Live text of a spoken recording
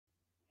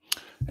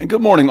And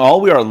good morning,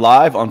 all. We are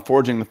live on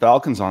Forging the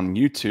Falcons on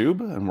YouTube,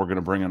 and we're going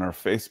to bring in our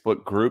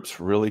Facebook groups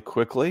really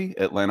quickly.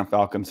 Atlanta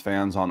Falcons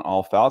fans on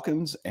All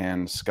Falcons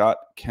and Scott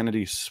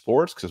Kennedy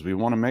Sports, because we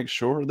want to make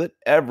sure that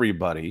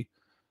everybody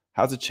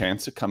has a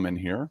chance to come in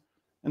here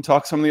and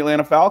talk some of the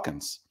Atlanta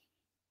Falcons.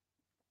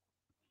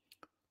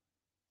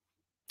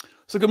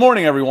 So good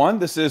morning, everyone.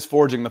 This is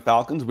Forging the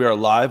Falcons. We are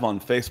live on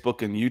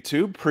Facebook and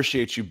YouTube.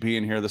 Appreciate you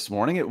being here this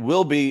morning. It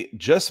will be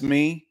just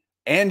me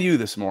and you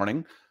this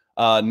morning.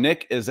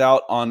 Nick is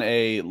out on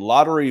a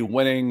lottery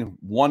winning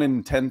 1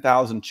 in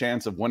 10,000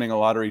 chance of winning a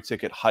lottery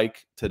ticket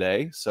hike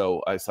today.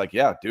 So I was like,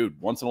 yeah, dude,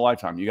 once in a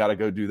lifetime, you got to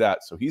go do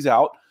that. So he's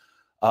out.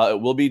 It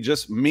will be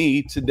just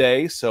me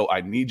today. So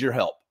I need your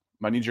help.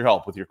 I need your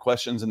help with your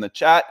questions in the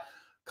chat,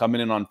 coming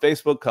in on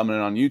Facebook, coming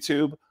in on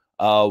YouTube.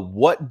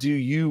 What do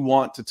you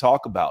want to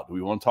talk about? Do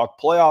we want to talk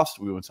playoffs?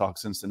 Do we want to talk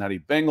Cincinnati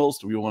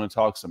Bengals? Do we want to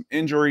talk some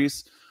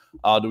injuries?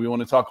 Do we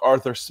want to talk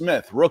Arthur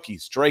Smith,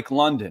 rookies, Drake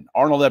London,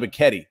 Arnold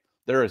Ebiketie?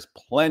 There is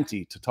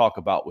plenty to talk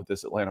about with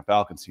this Atlanta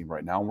Falcons team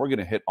right now, and we're going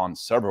to hit on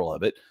several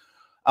of it.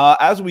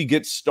 As we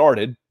get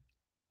started,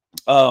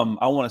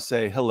 I want to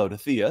say hello to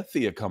Thea.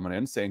 Thea coming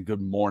in, saying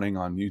good morning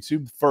on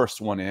YouTube.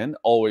 First one in,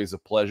 always a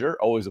pleasure,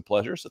 always a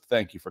pleasure. So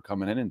thank you for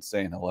coming in and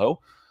saying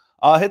hello.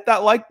 Hit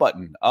that like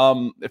button.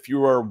 If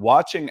you are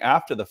watching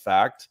after the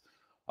fact,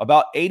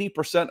 about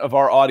 80% of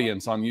our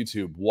audience on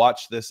YouTube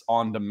watch this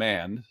on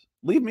demand.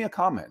 Leave me a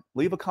comment.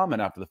 Leave a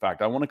comment after the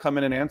fact. I want to come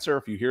in and answer.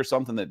 If you hear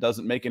something that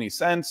doesn't make any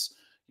sense,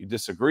 you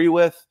disagree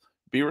with,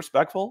 be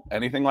respectful,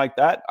 anything like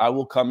that, I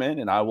will come in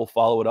and I will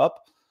follow it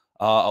up.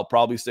 I'll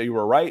probably say you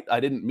were right, I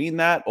didn't mean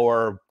that,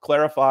 or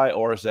clarify,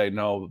 or say,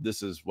 no,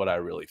 this is what I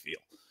really feel.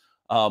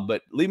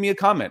 But leave me a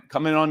comment.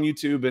 Come in on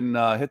YouTube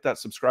and hit that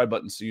subscribe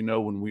button so you know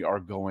when we are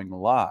going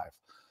live.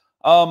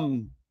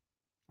 Want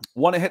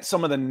to hit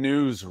some of the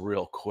news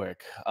real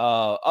quick.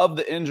 Of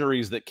the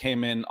injuries that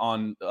came in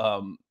on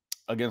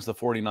against the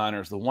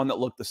 49ers, the one that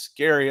looked the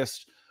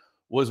scariest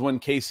was when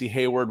Casey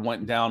Hayward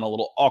went down a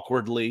little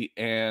awkwardly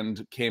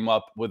and came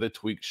up with a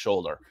tweaked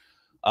shoulder.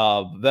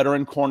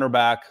 Veteran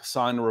cornerback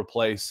signed to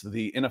replace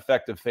the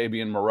ineffective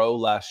Fabian Moreau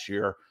last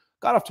year.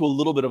 Got off to a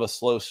little bit of a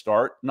slow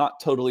start, not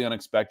totally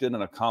unexpected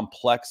in a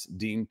complex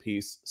Dean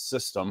Pease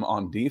system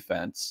on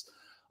defense.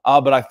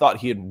 But I thought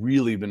he had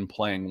really been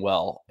playing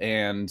well,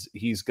 and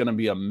he's going to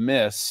be a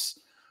miss.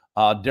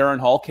 Darren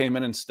Hall came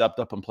in and stepped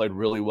up and played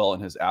really well in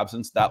his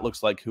absence. That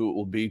looks like who it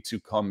will be to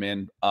come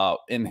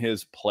in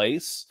his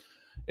place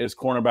is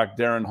cornerback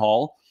Darren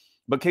Hall.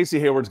 But Casey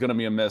Hayward's going to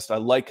be a miss. I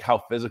like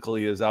how physical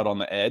he is out on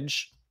the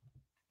edge.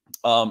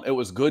 It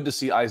was good to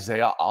see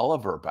Isaiah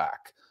Oliver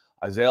back.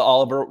 Isaiah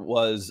Oliver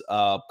was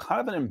kind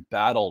of an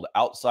embattled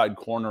outside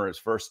corner his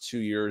first 2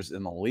 years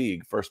in the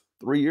league, first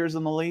 3 years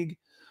in the league.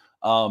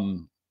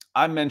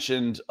 I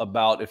mentioned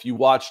about, if you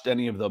watched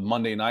any of the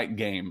Monday night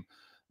game,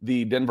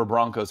 the Denver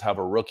Broncos have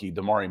a rookie,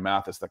 Damari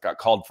Mathis, that got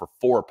called for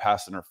 4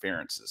 pass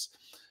interferences.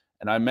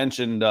 And I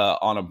mentioned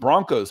on a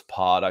Broncos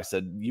pod, I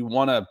said, you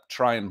want to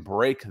try and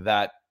break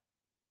that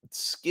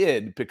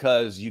skid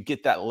because you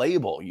get that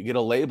label. You get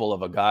a label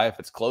of a guy. If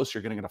it's close,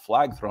 you're going to get a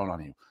flag thrown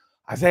on you.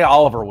 Isaiah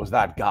Oliver was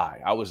that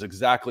guy. I was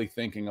exactly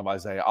thinking of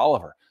Isaiah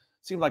Oliver.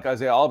 It seemed like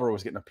Isaiah Oliver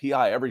was getting a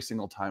PI every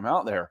single time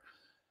out there.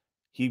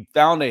 He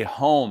found a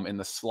home in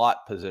the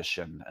slot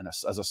position and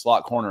as a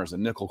slot corner, as a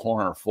nickel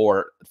corner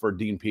for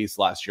Dean Pease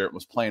last year. It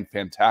was playing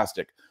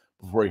fantastic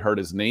before he hurt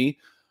his knee.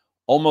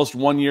 Almost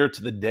 1 year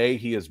to the day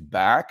he is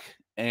back,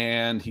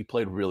 and he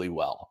played really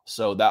well.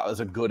 So that was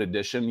a good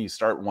addition. You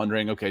start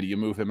wondering, okay, do you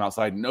move him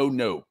outside?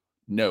 No.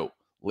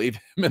 Leave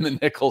him in the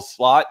nickel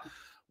slot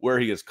where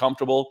he is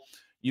comfortable.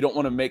 You don't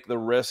want to make the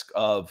risk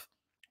of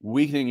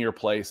weakening your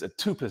place at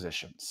 2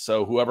 positions.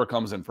 So whoever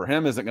comes in for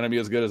him isn't going to be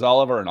as good as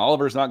Oliver, and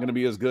Oliver's not going to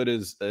be as good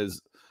as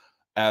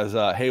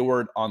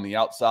Hayward on the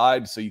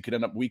outside. So you could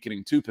end up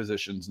weakening 2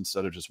 positions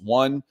instead of just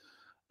 1.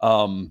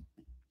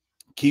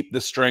 Keep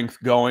the strength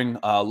going.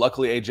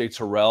 Luckily, AJ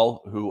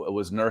Terrell, who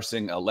was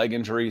nursing a leg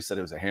injury, said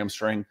it was a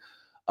hamstring.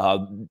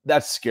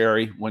 That's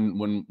scary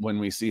when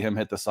we see him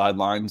hit the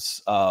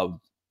sidelines.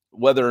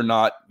 Whether or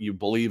not you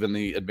believe in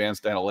the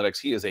advanced analytics,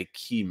 he is a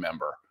key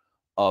member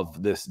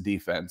of this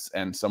defense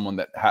and someone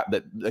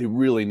that they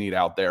really need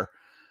out there.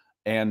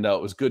 And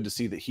it was good to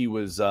see that he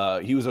was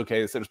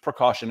okay. They said it was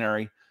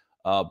precautionary.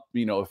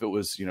 If it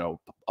was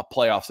a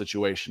playoff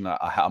situation,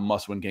 a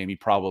must-win game, he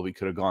probably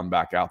could have gone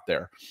back out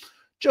there.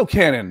 Joe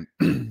Cannon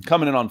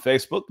coming in on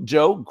Facebook.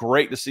 Joe,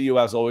 great to see you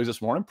as always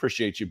this morning.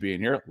 Appreciate you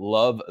being here.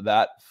 Love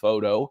that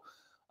photo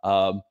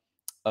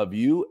of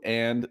you,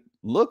 and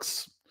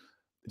looks.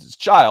 It's a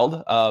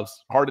child.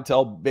 Hard to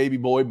tell, baby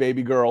boy,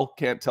 baby girl.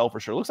 Can't tell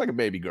for sure. Looks like a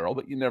baby girl,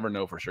 but you never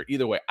know for sure.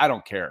 Either way, I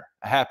don't care.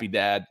 A happy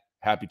dad,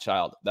 happy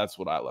child. That's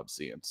what I love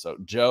seeing. So,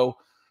 Joe,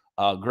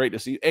 great to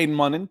see you. Aiden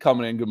Munden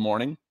coming in. Good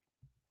morning.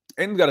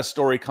 Aiden's got a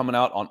story coming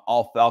out on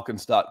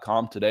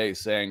allfalcons.com today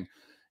saying,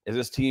 is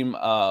this team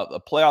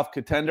a playoff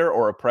contender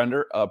or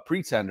a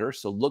pretender?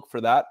 So look for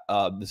that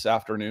this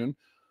afternoon.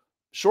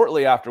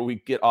 shortly after we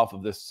get off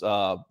of this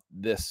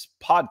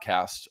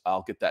podcast,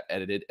 I'll get that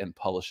edited and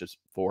published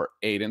for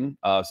Aiden.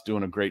 It's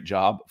doing a great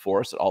job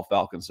for us at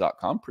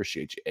allfalcons.com.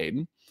 Appreciate you,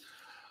 Aiden.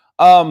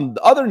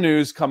 The other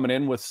news coming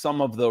in with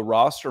some of the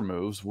roster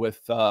moves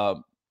with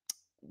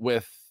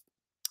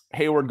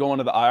Hayward going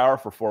to the IR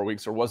for 4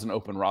 weeks, there was an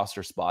open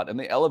roster spot, and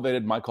they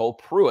elevated Michael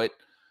Pruitt,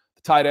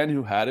 the tight end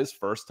who had his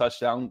first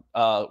touchdown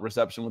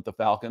reception with the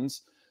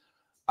Falcons.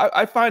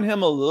 I find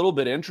him a little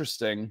bit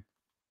interesting.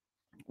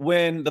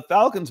 When the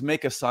Falcons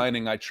make a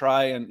signing, I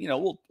try and,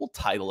 we'll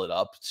title it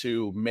up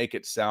to make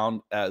it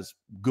sound as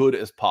good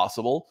as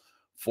possible.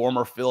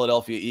 Former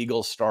Philadelphia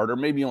Eagles starter,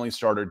 maybe only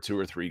started 2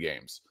 or 3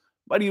 games,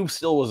 but he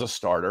still was a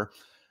starter,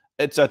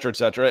 et cetera, et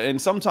cetera. And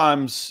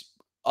sometimes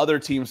other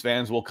teams'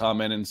 fans will come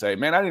in and say,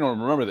 man, I didn't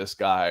even remember this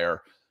guy.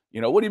 Or,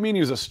 what do you mean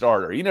he was a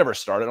starter? He never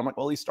started. I'm like,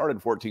 well, he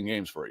started 14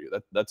 games for you.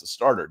 That's a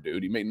starter,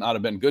 dude. He may not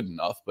have been good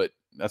enough, but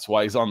that's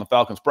why he's on the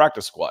Falcons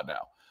practice squad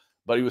now.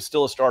 But he was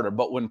still a starter.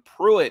 But when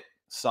Pruitt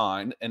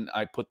signed, and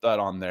I put that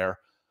on there,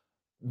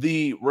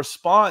 the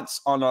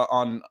response on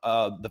our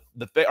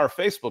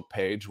Facebook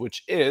page,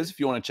 which is, if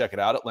you want to check it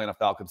out, Atlanta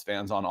Falcons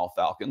fans on All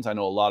Falcons. I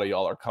know a lot of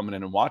y'all are coming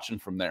in and watching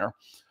from there.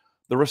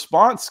 The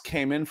response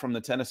came in from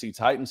the Tennessee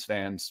Titans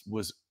fans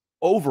was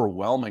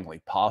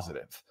overwhelmingly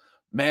positive.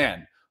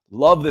 Man,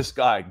 love this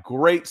guy.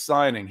 Great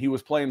signing. He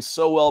was playing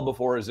so well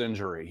before his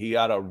injury. He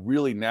had a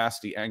really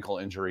nasty ankle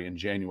injury in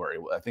January.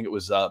 I think it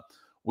was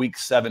week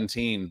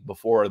 17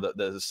 before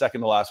the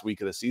second to last week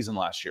of the season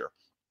last year.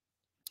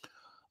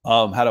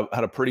 Had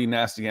a pretty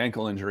nasty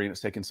ankle injury, and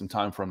it's taken some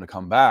time for him to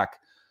come back.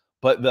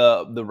 But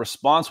the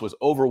response was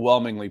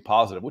overwhelmingly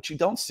positive, which you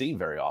don't see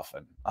very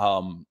often.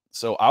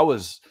 So I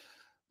was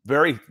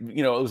very,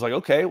 it was like,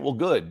 okay, well,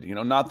 good.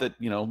 Not that,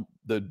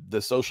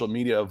 the social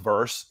media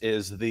verse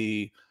is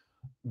the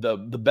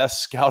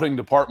best scouting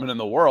department in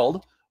the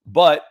world,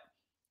 but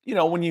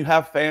when you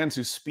have fans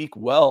who speak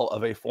well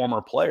of a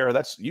former player,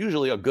 that's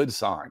usually a good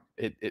sign.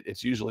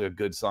 It's usually a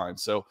good sign.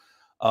 So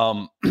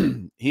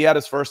he had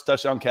his first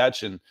touchdown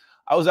catch, and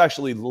I was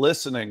actually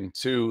listening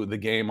to the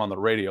game on the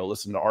radio,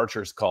 listening to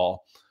Archer's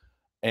call,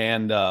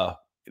 and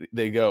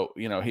they go,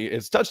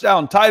 it's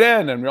touchdown, tight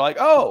end, and you're like,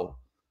 oh,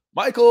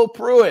 Michael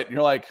Pruitt. And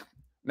you're like,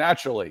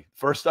 naturally,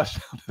 first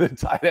touchdown to the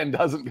tight end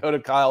doesn't go to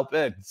Kyle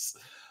Pitts.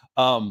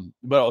 But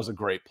it was a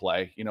great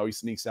play. He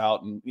sneaks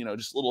out and,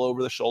 just a little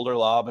over the shoulder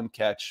lob and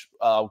catch.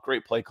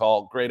 Great play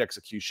call, great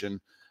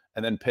execution.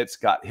 And then Pitts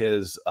got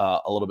his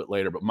a little bit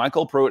later. But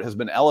Michael Pruitt has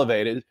been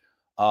elevated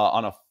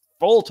on a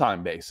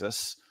full-time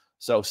basis,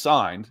 so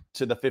signed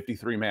to the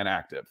 53-man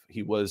active.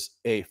 He was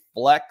a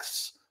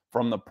flex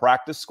from the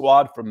practice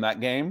squad from that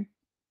game.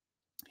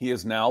 He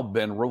has now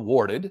been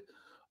rewarded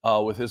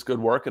with his good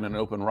work in an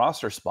open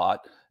roster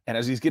spot. And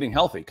as he's getting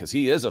healthy, because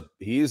he's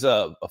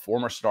a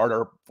former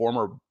starter,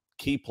 former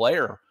key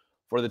player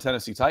for the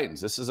Tennessee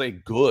Titans. This is a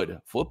good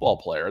football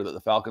player that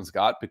the Falcons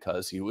got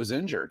because he was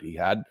injured.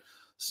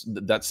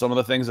 That's some of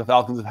the things the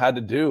Falcons have had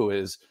to do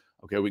is,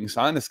 okay, we can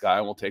sign this guy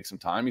and we'll take some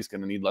time. He's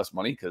going to need less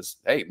money because,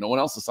 hey, no one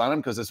else will sign him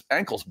because his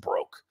ankle's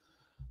broke.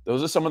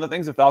 Those are some of the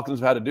things the Falcons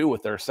have had to do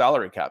with their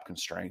salary cap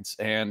constraints.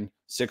 And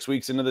 6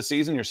 weeks into the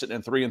season, you're sitting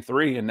at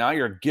 3-3, and now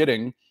you're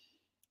getting,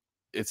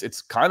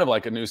 it's kind of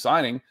like a new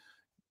signing,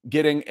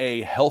 getting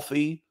a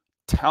healthy,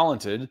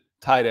 talented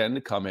tight end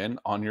to come in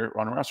on your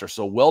roster.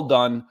 So well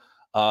done,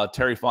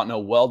 Terry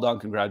Fontenot. Well done.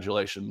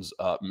 Congratulations,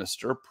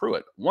 Mr.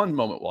 Pruitt. One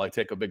moment while I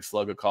take a big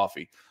slug of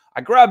coffee.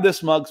 I grabbed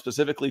this mug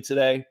specifically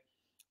today.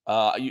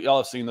 Y'all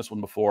have seen this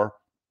one before.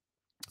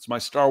 It's my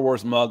Star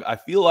Wars mug. I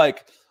feel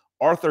like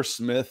Arthur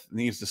Smith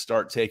needs to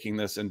start taking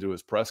this into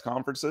his press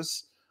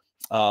conferences.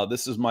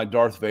 This is my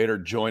Darth Vader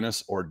join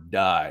us or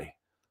die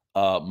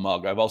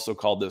mug. I've also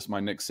called this my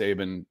Nick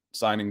Saban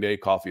signing day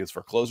coffee is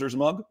for closers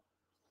mug.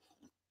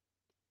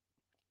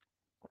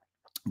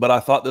 But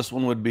I thought this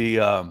one would be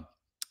a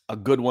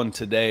good one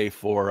today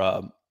for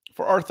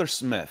Arthur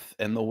Smith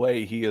and the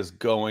way he is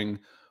going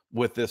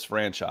with this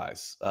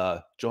franchise.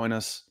 Join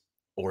us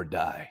or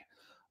die.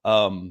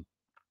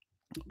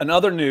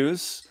 Another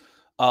news,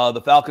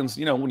 the Falcons,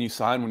 when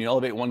you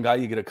elevate one guy,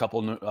 you get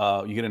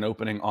you get an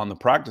opening on the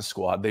practice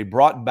squad. They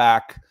brought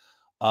back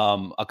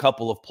a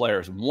couple of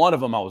players. One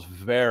of them I was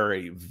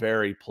very,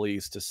 very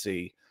pleased to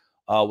see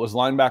was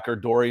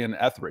linebacker Dorian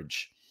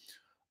Etheridge.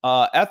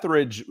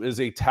 Etheridge is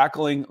a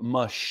tackling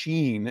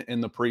machine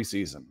in the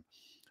preseason.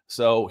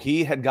 So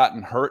he had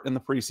gotten hurt in the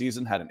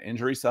preseason, had an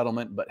injury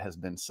settlement, but has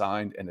been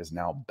signed and is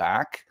now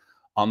back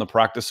on the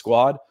practice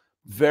squad.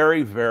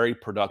 Very, very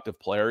productive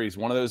player. He's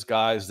one of those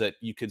guys that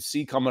you could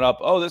see coming up,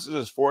 oh, this is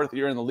his 4th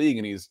year in the league,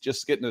 and he's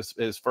just getting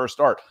his first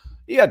start.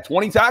 He had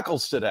 20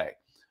 tackles today.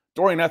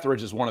 Dorian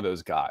Etheridge is one of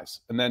those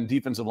guys. And then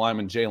defensive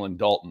lineman Jalen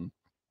Dalton.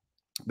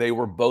 They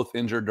were both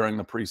injured during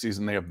the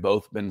preseason. They have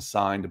both been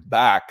signed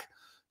back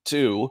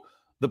to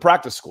the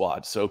practice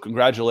squad. So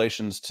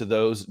congratulations to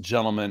those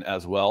gentlemen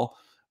as well.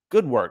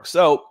 Good work.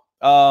 So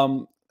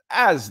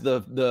as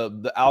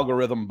the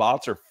algorithm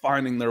bots are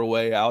finding their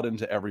way out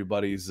into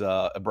everybody's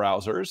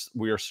browsers,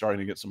 we are starting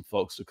to get some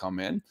folks to come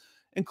in,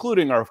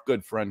 including our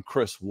good friend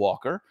Chris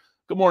Walker.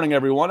 Good morning,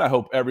 everyone. I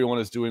hope everyone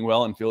is doing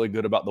well and feeling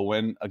good about the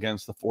win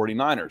against the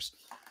 49ers.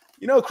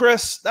 You know,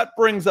 Chris, that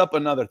brings up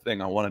another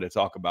thing I wanted to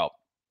talk about.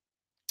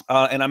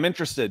 And I'm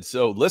interested.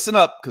 So listen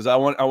up, because I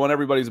want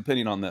everybody's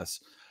opinion on this.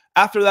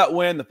 After that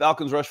win, the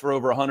Falcons rushed for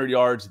over 100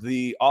 yards.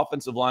 The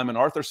offensive lineman,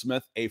 Arthur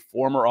Smith, a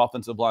former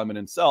offensive lineman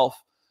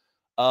himself,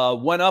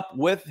 went up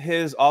with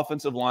his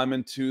offensive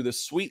lineman to the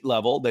suite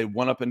level. They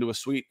went up into a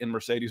suite in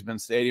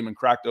Mercedes-Benz Stadium and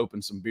cracked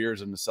open some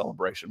beers in the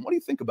celebration. What do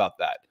you think about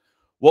that?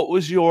 What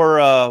was your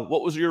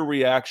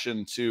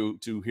reaction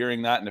to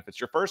hearing that? And if it's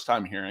your first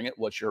time hearing it,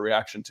 what's your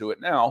reaction to it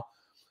now?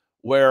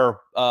 Where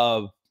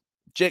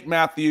Jake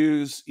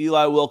Matthews,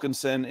 Eli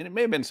Wilkinson, and it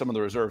may have been some of the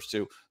reserves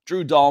too,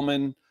 Drew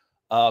Dahlman,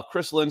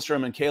 Chris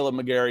Lindstrom, and Caleb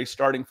McGarry,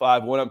 starting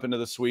five, went up into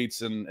the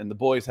suites, and the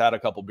boys had a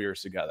couple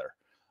beers together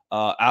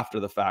after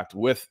the fact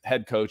with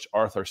head coach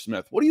Arthur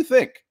Smith. What do you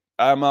think?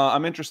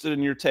 I'm interested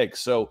in your take.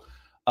 So,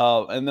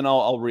 and then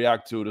I'll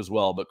react to it as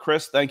well. But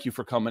Chris, thank you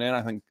for coming in.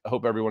 I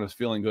hope everyone is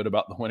feeling good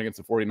about the win against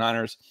the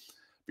 49ers.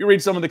 If you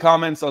read some of the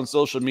comments on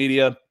social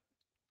media,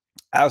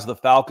 as the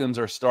Falcons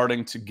are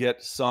starting to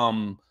get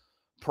some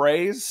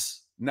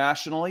praise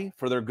nationally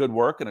for their good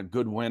work and a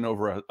good win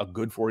over a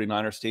good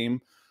 49ers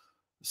team,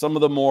 some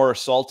of the more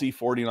salty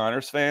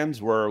 49ers fans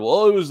were,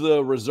 well, it was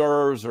the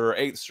reserves or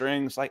eighth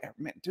strings. Like,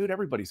 man, dude,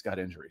 everybody's got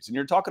injuries. And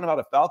you're talking about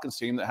a Falcons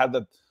team that had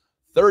the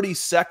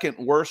 32nd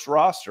worst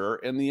roster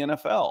in the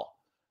NFL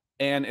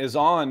and is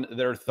on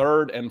their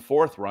third and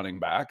fourth running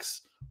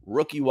backs,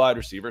 rookie wide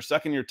receiver,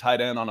 second-year tight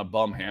end on a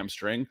bum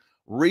hamstring,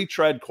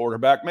 retread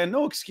quarterback. Man,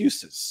 no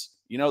excuses.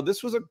 You know,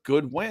 this was a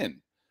good win.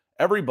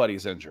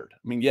 Everybody's injured. I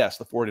mean, yes,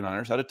 the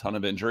 49ers had a ton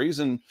of injuries,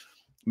 and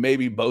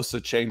maybe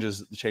Bosa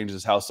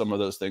changes how some of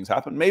those things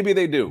happen. Maybe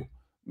they do.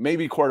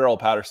 Maybe Cordell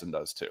Patterson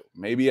does too.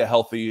 Maybe a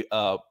healthy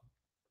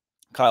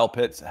Kyle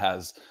Pitts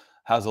has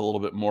a little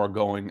bit more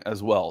going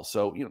as well.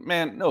 So, you know,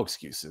 man, no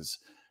excuses.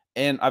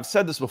 And I've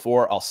said this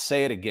before, I'll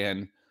say it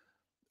again.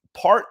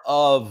 Part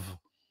of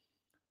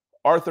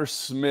Arthur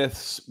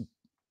Smith's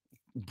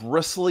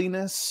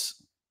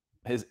bristliness,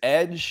 his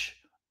edge,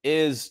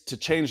 is to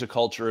change the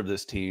culture of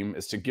this team,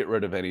 is to get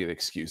rid of any of the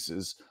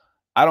excuses.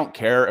 I don't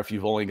care if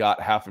you've only got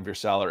half of your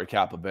salary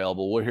cap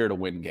available. We're here to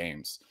win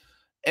games.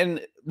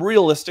 And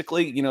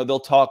realistically, you know,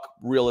 they'll talk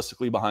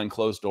realistically behind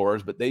closed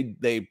doors, but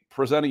they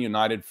present a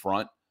united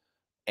front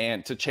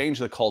and to change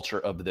the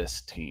culture of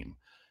this team.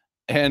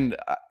 And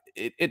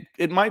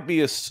it might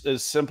be as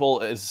simple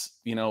as,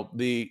 you know,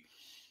 the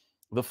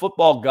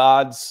football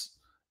gods,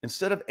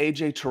 instead of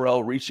A.J.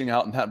 Terrell reaching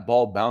out and that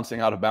ball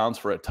bouncing out of bounds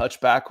for a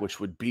touchback, which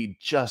would be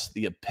just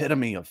the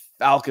epitome of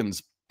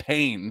Falcons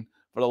pain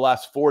for the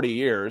last 40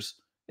 years,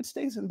 it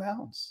stays in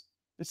bounds.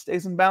 It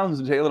stays in bounds,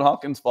 and Jalen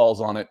Hawkins falls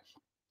on it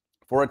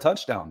for a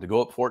touchdown to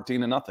go up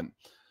 14-0.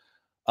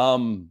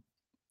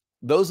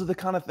 Those are the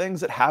kind of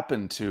things that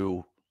happen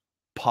to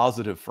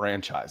positive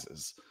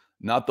franchises,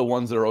 not the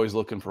ones that are always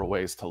looking for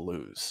ways to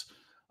lose,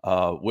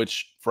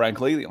 which,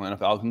 frankly, the Atlanta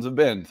Falcons have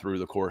been through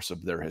the course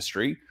of their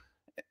history.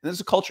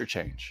 There's a culture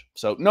change.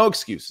 So no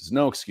excuses,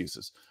 no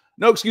excuses.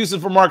 No excuses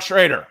for Mark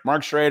Schrader.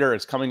 Mark Schrader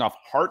is coming off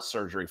heart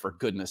surgery, for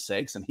goodness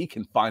sakes, and he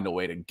can find a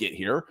way to get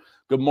here.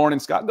 Good morning,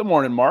 Scott. Good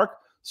morning, Mark.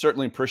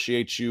 Certainly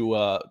appreciate you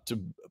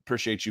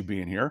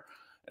being here.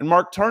 And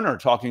Mark Turner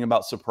talking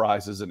about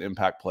surprises and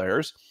impact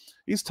players.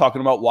 He's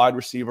talking about wide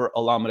receiver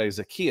Olamide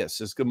Zaccheaus.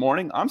 Says, good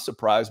morning. I'm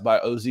surprised by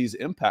OZ's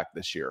impact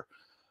this year.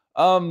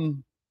 I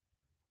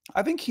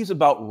think he's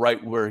about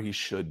right where he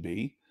should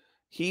be.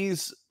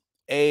 He's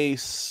a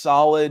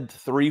solid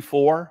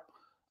 3-4,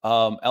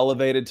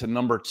 elevated to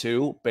number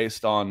 2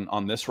 based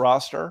on this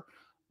roster,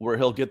 where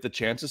he'll get the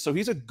chances. So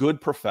he's a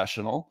good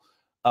professional.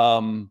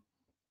 So,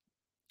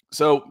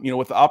 you know,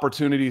 with the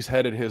opportunities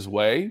headed his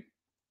way,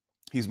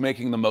 he's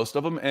making the most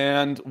of them.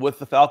 And with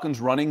the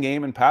Falcons' running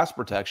game and pass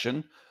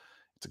protection,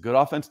 it's a good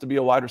offense to be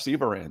a wide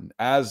receiver in.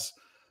 As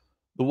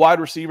the wide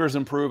receivers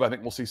improve, I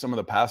think we'll see some of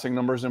the passing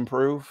numbers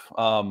improve.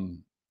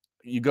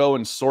 You go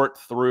and sort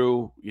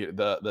through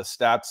the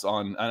stats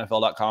on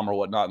NFL.com or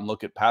whatnot and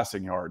look at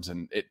passing yards,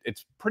 and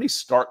it's pretty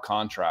stark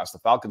contrast. The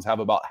Falcons have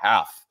about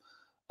half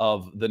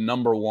of the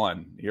number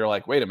one. You're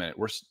like, wait a minute,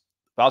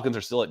 Falcons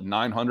are still at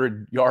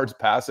 900 yards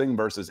passing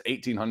versus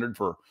 1,800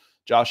 for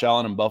Josh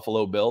Allen and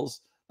Buffalo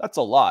Bills. That's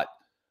a lot.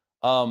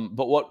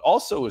 But what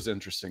also is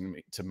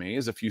interesting to me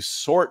is if you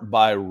sort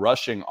by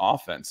rushing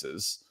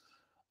offenses,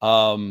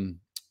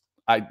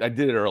 I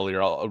did it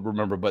earlier, I'll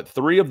remember, but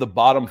 3 of the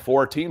bottom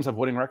 4 teams have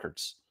winning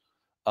records.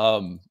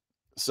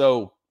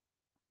 So,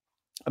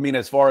 I mean,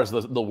 as far as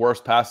the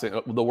worst passing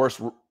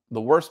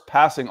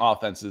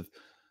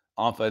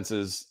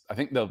offenses, I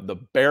think the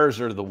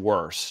Bears are the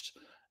worst,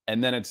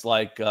 and then it's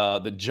like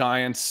the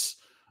Giants,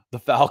 the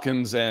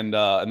Falcons, and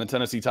the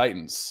Tennessee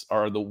Titans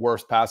are the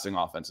worst passing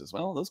offenses.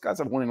 Well, those guys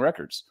have winning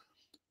records.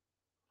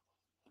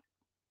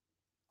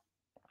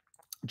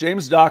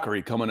 James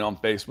Dockery coming on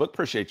Facebook.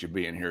 Appreciate you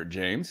being here,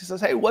 James. He says,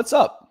 hey, what's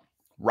up?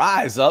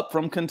 Rise up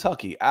from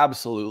Kentucky.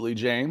 Absolutely,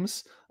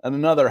 James. And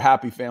another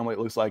happy family, it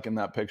looks like, in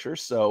that picture.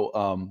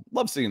 So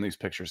love seeing these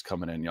pictures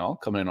coming in, y'all.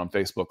 Coming in on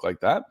Facebook like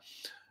that.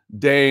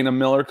 Dana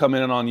Miller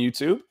coming in on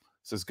YouTube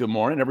says, good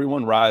morning,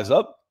 everyone. Rise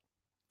up.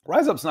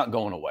 Rise up's not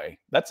going away.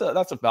 That's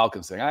a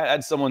Falcons thing. I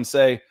had someone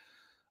say,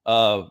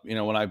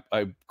 when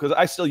because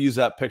I still use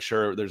that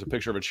picture. There's a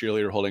picture of a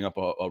cheerleader holding up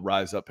a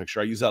rise up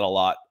picture. I use that a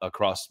lot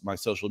across my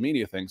social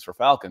media things for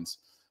Falcons.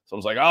 So I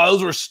was like, oh,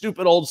 those were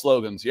stupid old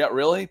slogans. Yeah,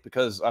 really?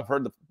 Because I've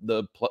heard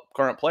the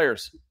current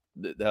players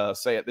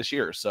say it this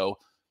year. So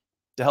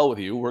to hell with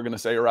you. We're going to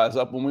say rise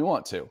up when we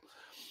want to.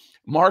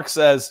 Mark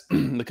says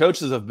the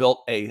coaches have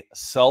built a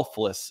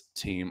selfless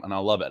team, and I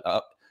love it.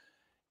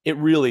 It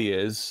really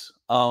is.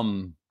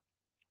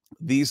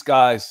 These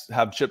guys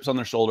have chips on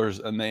their shoulders,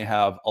 and they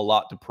have a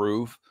lot to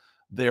prove.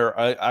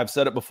 I've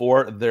said it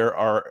before.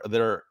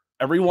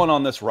 Everyone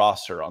on this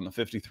roster, on the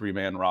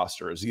 53-man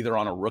roster, is either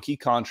on a rookie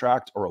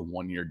contract or a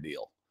one-year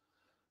deal.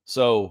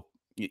 So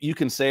you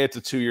can say it's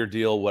a 2-year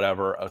deal,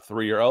 whatever, a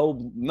 3-year.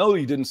 Oh, no,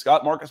 you didn't,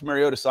 Scott. Marcus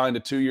Mariota signed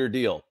a 2-year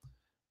deal.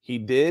 He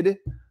did,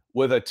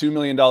 with a $2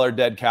 million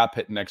dead cap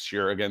hit next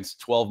year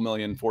against $12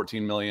 million,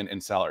 $14 million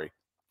in salary.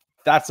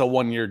 That's a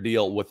 1-year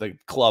deal with a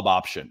club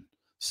option.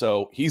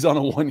 So he's on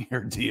a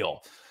 1-year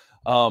deal.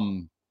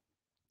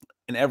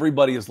 And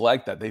everybody is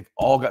like that. They've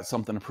all got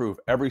something to prove,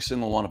 every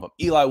single one of them.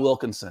 Eli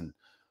Wilkinson,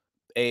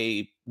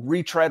 a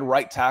retread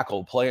right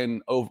tackle,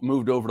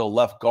 moved over to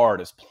left guard,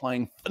 is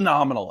playing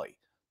phenomenally.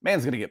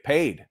 Man's going to get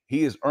paid.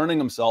 He is earning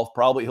himself.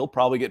 He'll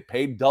probably get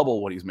paid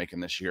double what he's making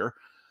this year.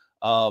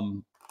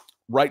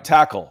 Right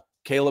tackle,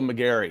 Caleb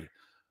McGarry,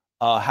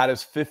 had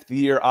his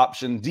 5th-year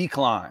option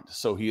declined.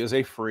 So he is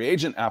a free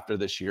agent after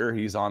this year.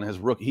 He is on his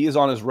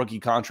rookie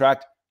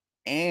contract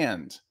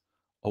and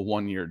a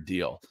 1-year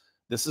deal.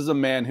 This is a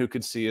man who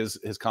could see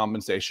his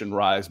compensation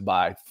rise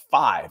by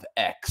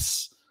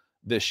 5x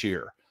this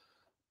year.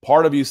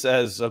 Part of you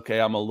says, okay,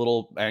 I'm a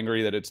little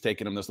angry that it's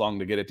taken him this long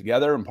to get it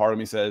together. And part of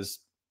me says,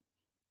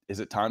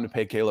 is it time to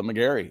pay Caleb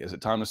McGarry? Is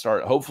it time to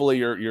start? Hopefully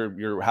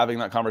you're having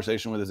that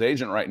conversation with his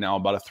agent right now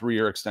about a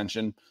 3-year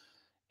extension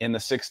in the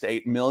 $6 to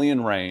 $8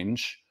 million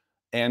range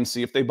and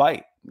see if they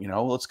bite.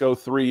 Let's go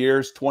 3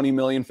 years, $20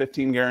 million,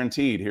 15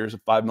 guaranteed. Here's a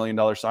 $5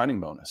 million signing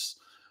bonus.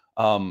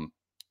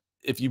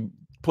 If you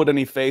put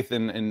any faith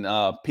in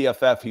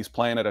PFF, he's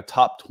playing at a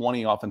top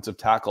 20 offensive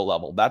tackle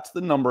level. That's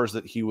the numbers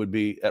that he would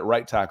be at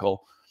right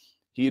tackle.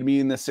 He'd be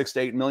in the $6 to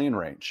 $8 million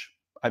range.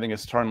 I think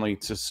it's time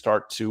to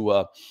start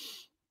to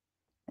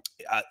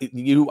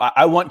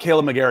I want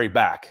Caleb McGarry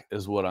back,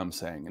 is what I'm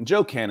saying. And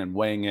Joe Cannon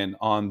weighing in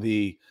on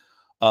the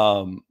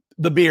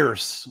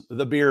beers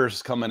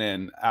coming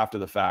in after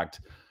the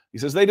fact. He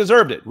says they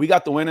deserved it. We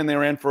got the win and they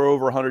ran for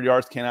over 100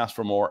 yards. Can't ask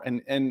for more.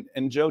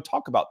 And Joe,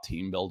 talk about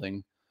team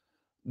building.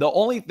 The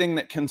only thing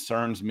that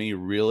concerns me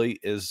really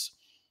is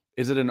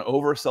it an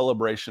over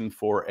celebration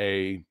for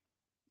a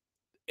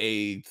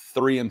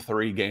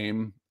 3-3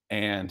 game?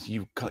 And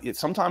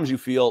sometimes you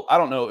feel, I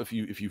don't know if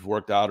you've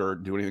worked out or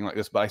do anything like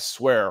this, but I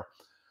swear,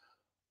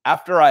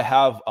 after I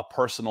have a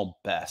personal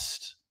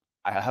best,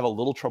 I have a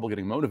little trouble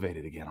getting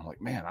motivated again. I'm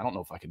like, man, I don't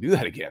know if I can do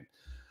that again.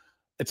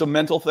 It's a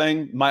mental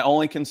thing. My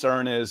only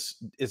concern is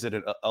it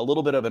a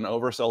little bit of an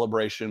over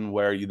celebration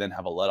where you then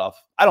have a let off?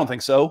 I don't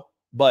think so,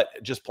 but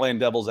just playing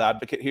devil's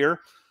advocate here.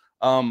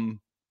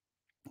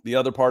 The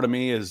other part of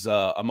me is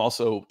I'm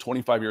also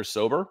 25 years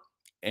sober,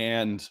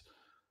 and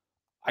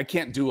I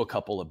can't do a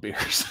couple of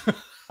beers.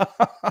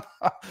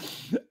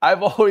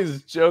 I've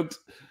always joked.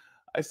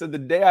 I said, the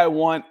day I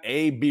want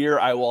a beer,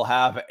 I will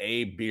have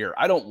a beer.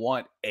 I don't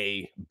want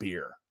a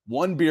beer.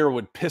 One beer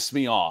would piss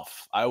me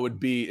off. I don't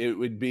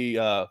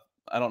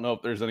know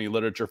if there's any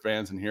literature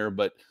fans in here,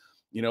 but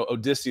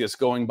Odysseus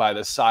going by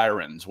the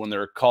sirens when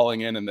they're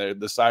calling in and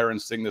the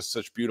sirens sing this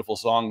such beautiful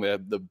song,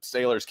 the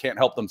sailors can't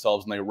help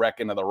themselves and they wreck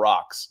into the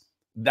rocks.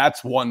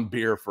 That's one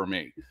beer for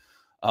me.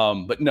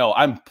 But no,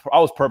 I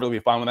was perfectly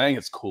fine with that. I think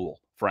it's cool,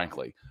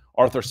 frankly.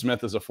 Arthur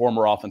Smith is a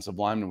former offensive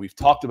lineman. We've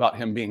talked about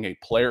him being a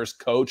player's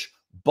coach,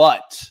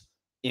 but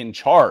in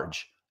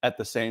charge at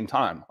the same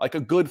time, like a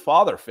good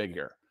father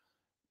figure.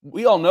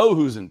 We all know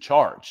who's in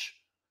charge.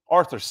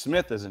 Arthur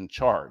Smith is in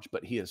charge,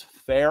 but he is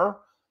fair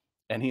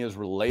and he is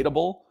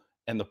relatable,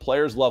 and the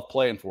players love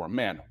playing for him.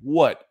 Man,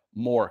 what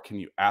more can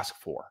you ask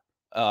for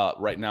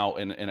right now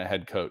in a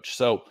head coach?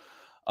 So,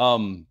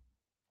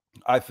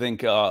 I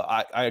think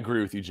I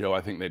agree with you, Joe.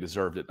 I think they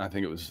deserved it. And I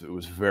think it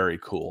was very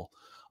cool.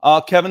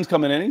 Kevin's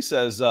coming in. He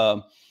says,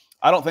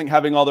 I don't think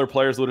having all their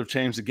players would have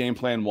changed the game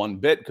plan one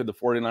bit. Could the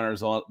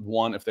 49ers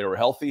won if they were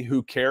healthy?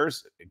 Who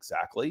cares?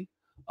 Exactly.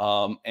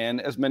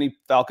 And as many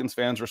Falcons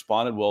fans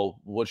responded,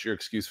 well, what's your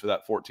excuse for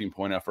that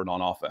 14-point effort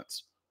on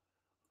offense?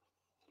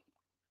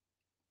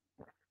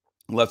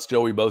 Unless Nick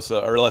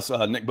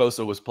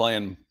Bosa was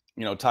playing,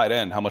 tight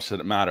end, how much did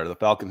it matter? The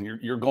Falcons,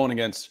 you're going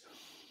against.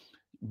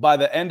 By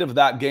the end of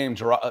that game,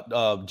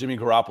 Jimmy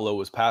Garoppolo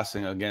was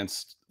passing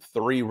against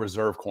 3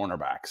 reserve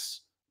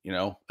cornerbacks.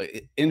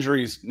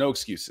 Injuries, no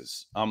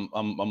excuses.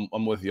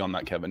 I'm with you on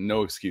that, Kevin.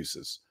 No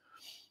excuses.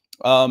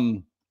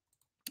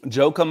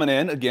 Joe coming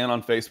in again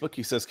on Facebook.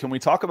 He says, "Can we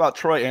talk about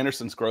Troy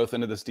Anderson's growth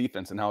into this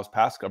defense and how his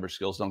pass coverage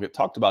skills don't get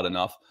talked about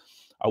enough?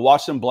 I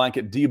watched him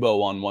blanket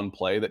Debo on one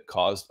play that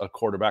caused a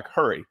quarterback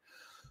hurry.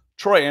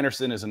 Troy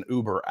Anderson is an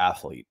uber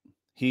athlete.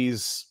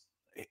 He's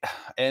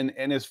and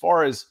as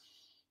far as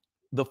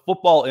the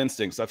football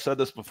instincts, I've said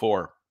this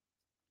before.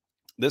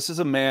 This is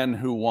a man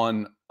who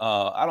won.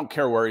 I don't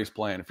care where he's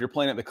playing. If you're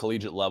playing at the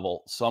collegiate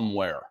level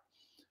somewhere,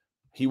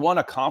 he won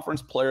a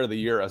conference player of the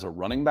year as a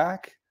running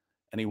back,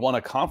 and he won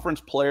a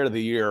conference player of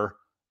the year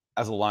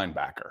as a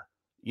linebacker.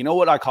 You know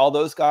what I call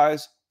those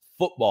guys?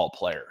 Football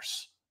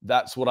players.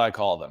 That's what I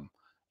call them.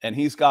 And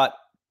he's got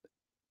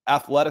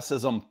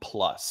athleticism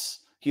plus.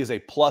 He is a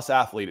plus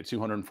athlete at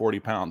 240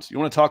 pounds. You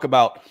want to talk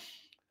about,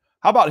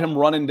 how about him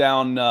running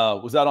down,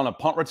 was that on a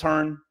punt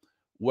return?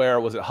 Where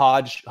was it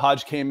Hodge?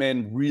 Hodge came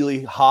in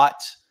really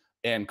hot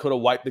and could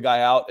have wiped the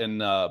guy out.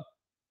 And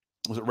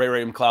was it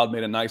Ray McLeod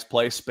made a nice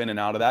play spinning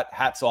out of that?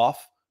 Hats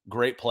off.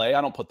 Great play.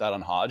 I don't put that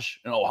on Hodge.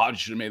 Hodge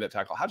should have made that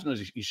tackle. Hodge knows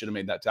he should have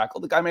made that tackle.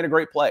 The guy made a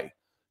great play.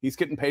 He's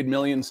getting paid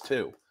millions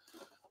too.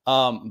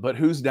 But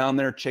who's down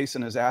there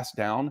chasing his ass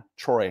down?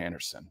 Troy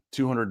Anderson.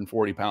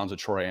 240 pounds of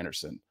Troy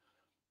Anderson.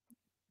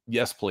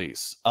 Yes,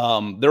 please.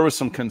 There was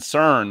some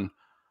concern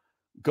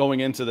going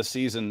into the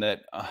season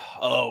that,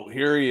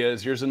 here he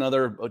is. Here's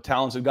another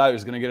talented guy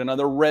who's going to get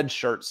another red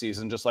shirt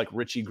season, just like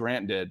Richie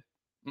Grant did.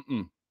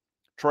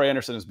 Troy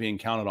Anderson is being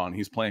counted on.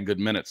 He's playing good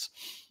minutes,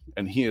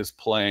 and he is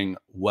playing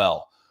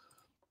well.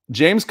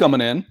 James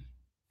coming in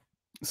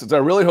says, I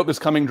really hope this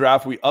coming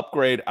draft we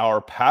upgrade our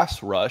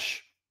pass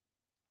rush.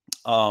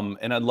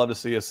 And I'd love to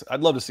see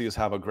us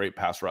have a great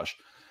pass rush.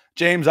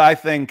 James, I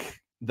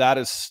think that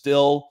is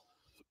still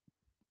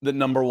the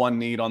number one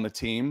need on the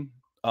team.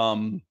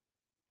 Arnold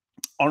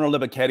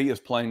Libicchetti is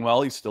playing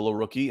well. He's still a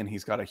rookie, and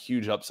he's got a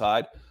huge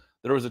upside.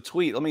 There was a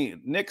tweet.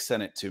 Nick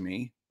sent it to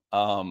me.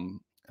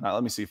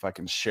 Let me see if I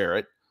can share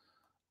it.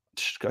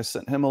 I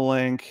sent him a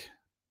link.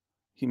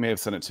 He may have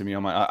sent it to me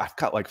on I've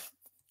got like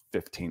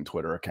 15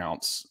 Twitter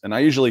accounts, and I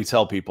usually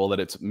tell people that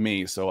it's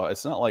me, so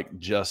it's not like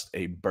just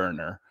a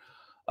burner.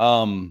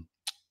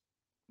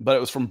 But it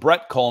was from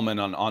Brett Coleman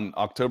on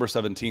October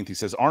 17th. He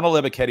says, Arnold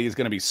Libicchetti is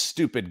going to be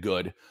stupid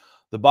good.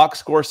 The box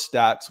score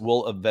stats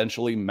will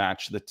eventually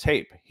match the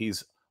tape.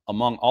 He's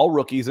among all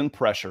rookies in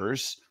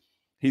pressures.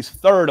 He's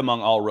third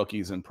among all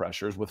rookies in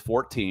pressures with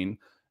 14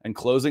 and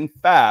closing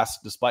fast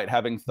despite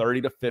having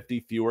 30 to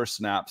 50 fewer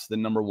snaps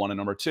than number one and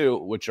number two,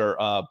 which are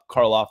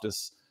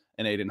Karlaftis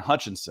and Aiden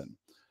Hutchinson.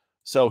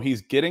 So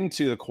he's getting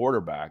to the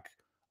quarterback,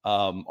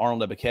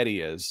 Arnold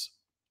Libicchetti is,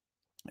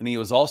 and he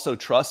was also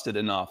trusted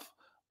enough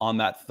on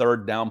that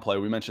third down play.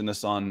 We mentioned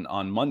this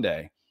on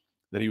Monday,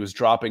 that he was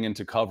dropping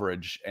into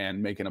coverage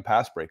and making a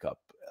pass breakup.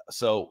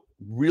 So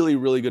really,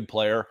 really good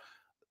player.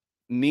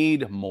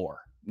 Need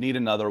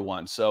another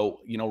one. So,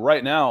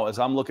 right now, as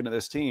I'm looking at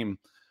this team,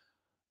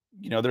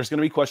 there's going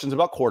to be questions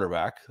about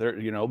quarterback.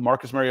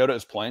 Marcus Mariota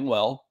is playing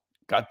well.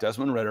 Got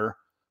Desmond Ridder.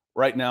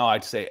 Right now,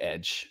 I'd say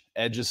edge.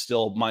 Edge is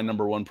still my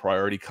number one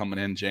priority coming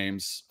in,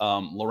 James.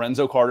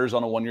 Lorenzo Carter's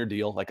on a one-year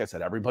deal. Like I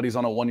said, everybody's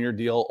on a one-year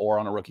deal or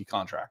on a rookie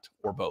contract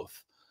or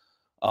both.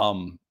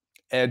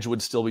 Edge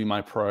would still be my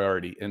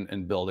priority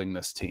in building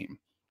this team.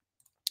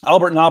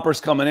 Albert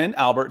Knopper's coming in.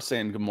 Albert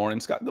saying, good morning,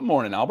 Scott. Good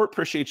morning, Albert.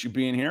 Appreciate you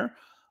being here.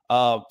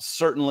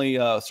 Certainly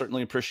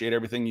appreciate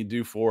everything you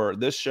do for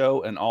this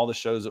show and all the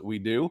shows that we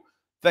do.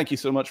 Thank you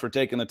so much for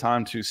taking the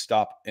time to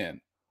stop in.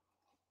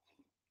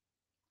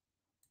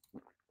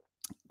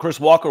 Chris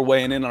Walker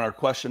weighing in on our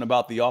question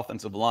about the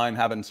offensive line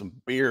having some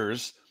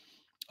beers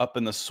up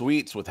in the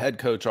suites with head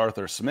coach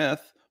Arthur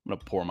Smith. I'm going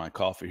to pour my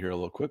coffee here a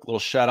little quick. A little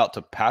shout out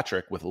to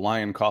Patrick with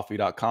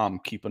lioncoffee.com,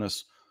 keeping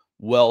us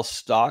well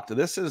stocked.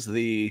 This is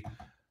the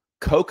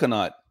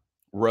coconut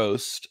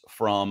roast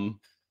from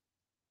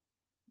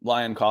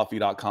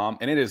lioncoffee.com,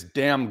 and it is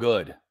damn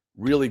good.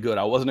 Really good.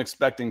 I wasn't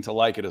expecting to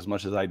like it as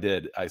much as I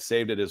did. I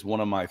saved it as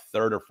one of my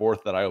third or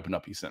fourth that I opened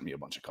up. He sent me a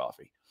bunch of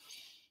coffee.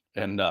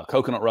 And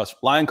coconut roast,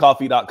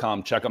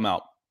 lioncoffee.com. Check them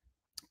out.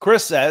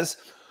 Chris says,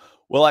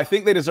 well, I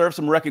think they deserve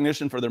some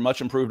recognition for their much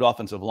improved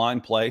offensive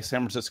line play. San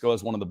Francisco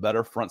is one of the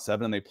better front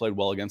seven, and they played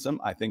well against them.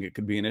 I think it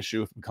could be an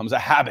issue if it becomes a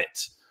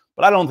habit,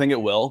 but I don't think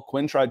it will.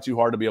 Quinn tried too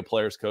hard to be a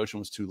player's coach and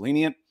was too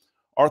lenient.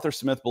 Arthur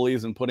Smith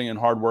believes in putting in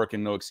hard work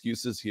and no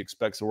excuses. He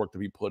expects the work to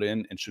be put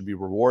in and should be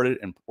rewarded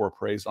or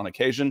praised on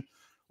occasion.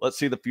 Let's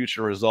see the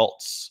future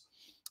results.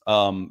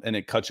 And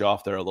it cut you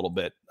off there a little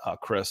bit,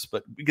 Chris,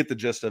 but we get the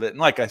gist of it. And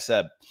like I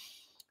said,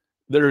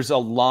 there's a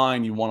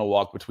line you want to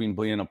walk between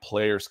being a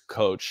player's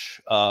coach.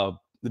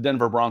 The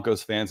Denver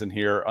Broncos fans in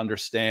here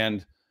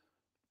understand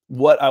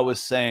what I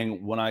was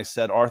saying when I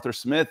said Arthur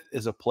Smith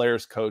is a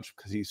player's coach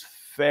because he's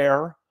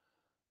fair.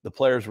 The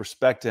players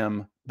respect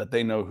him, but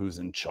they know who's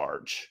in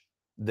charge.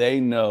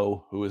 They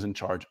know who is in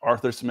charge.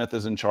 Arthur Smith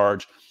is in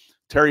charge.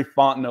 Terry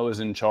Fontenot is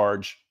in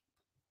charge.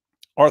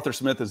 Arthur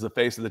Smith is the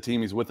face of the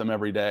team. He's with them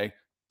every day.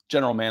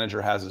 General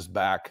manager has his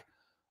back.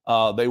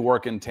 They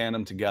work in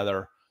tandem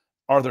together.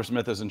 Arthur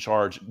Smith is in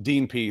charge.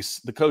 Dean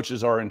Pease, the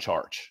coaches are in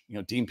charge.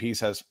 Dean Pease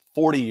has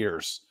 40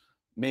 years,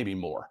 maybe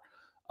more,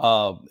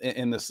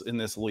 in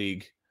this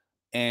league,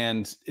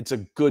 and it's a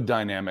good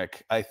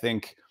dynamic. I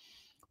think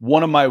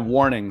one of my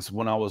warnings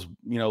when I was,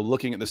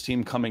 looking at this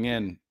team coming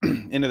in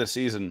into the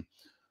season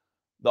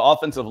The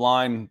offensive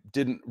line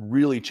didn't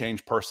really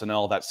change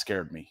personnel. That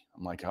scared me.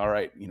 I'm like, all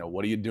right,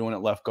 what are you doing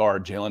at left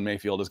guard? Jalen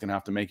Mayfield is going to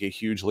have to make a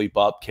huge leap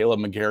up.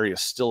 Caleb McGarry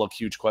is still a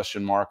huge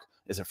question mark.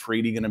 Is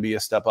Afridi going to be a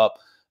step up?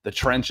 The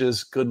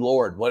trenches, good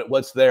Lord,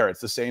 what's there?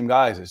 It's the same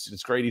guys.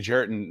 It's Grady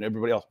Jarrett and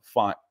everybody else.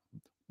 Fine.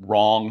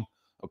 Wrong.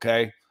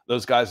 Okay.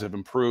 Those guys have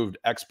improved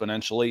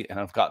exponentially and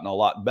have gotten a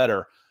lot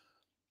better.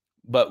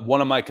 But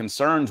one of my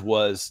concerns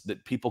was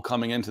that people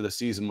coming into the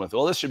season with,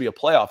 well, this should be a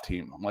playoff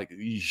team. I'm like,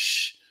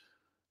 eesh.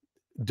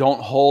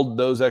 Don't hold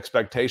those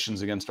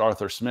expectations against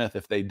Arthur Smith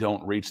if they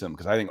don't reach them,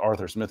 because I think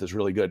Arthur Smith is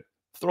really good.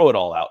 Throw it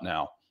all out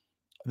now.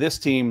 This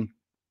team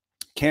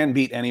can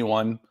beat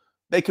anyone.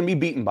 They can be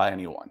beaten by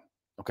anyone,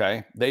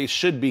 okay? They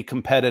should be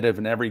competitive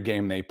in every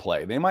game they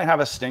play. They might have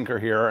a stinker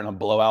here and a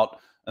blowout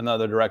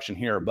another direction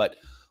here, but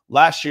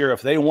last year,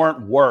 if they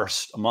weren't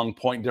worst among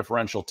point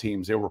differential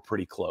teams, they were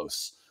pretty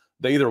close.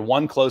 They either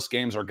won close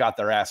games or got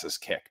their asses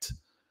kicked.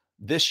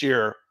 This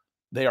year,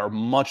 they are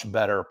much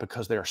better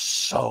because they are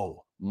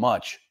so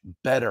much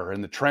better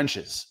in the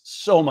trenches,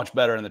 so much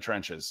better in the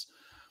trenches.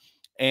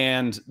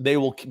 And they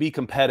will be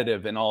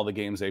competitive in all the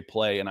games they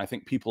play. And I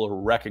think people are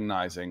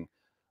recognizing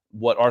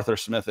what Arthur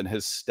Smith and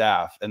his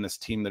staff and this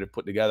team that have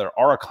put together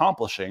are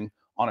accomplishing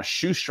on a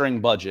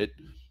shoestring budget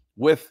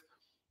with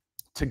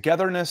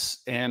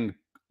togetherness and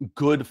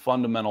good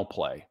fundamental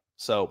play.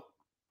 So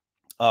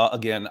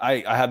again,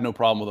 I had no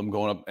problem with them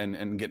going up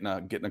and getting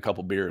a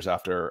couple beers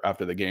after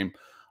the game.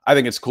 I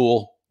think it's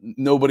cool.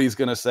 Nobody's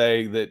going to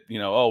say that,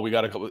 oh, we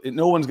got a couple.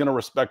 No one's going to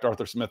respect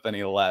Arthur Smith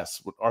any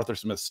less. Arthur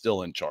Smith's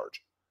still in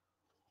charge.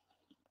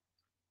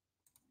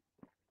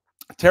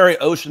 Terry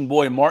Ocean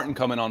Boy Martin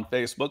coming on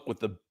Facebook with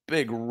the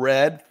big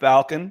red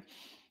falcon.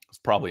 It's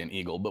probably an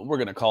eagle, but we're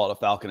going to call it a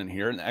falcon in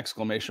here, and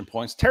exclamation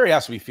points. Terry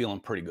has to be feeling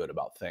pretty good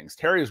about things.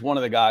 Terry is one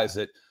of the guys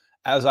that,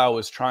 as I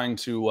was trying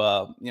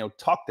to,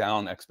 talk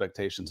down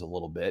expectations a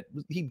little bit,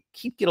 he'd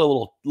get a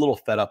little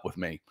fed up with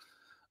me.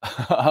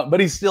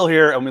 But he's still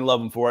here, and we love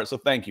him for it. So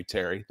thank you,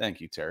 Terry.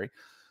 Thank you, Terry.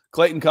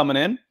 Clayton coming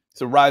in.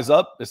 So rise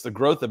up. It's the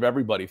growth of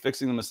everybody,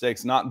 fixing the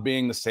mistakes, not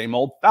being the same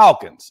old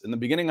Falcons. In the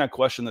beginning, I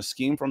questioned the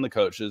scheme from the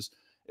coaches.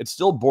 It's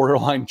still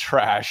borderline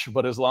trash,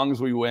 but as long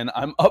as we win,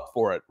 I'm up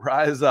for it.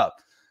 Rise up.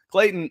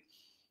 Clayton,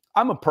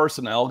 I'm a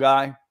personnel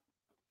guy,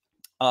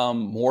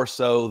 more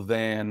so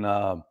than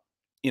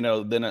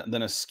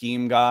than a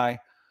scheme guy.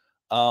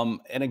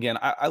 And again,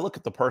 I look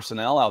at the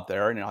personnel out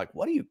there, and you're like,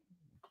 what do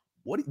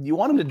you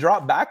want him to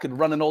drop back and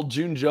run an old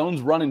June Jones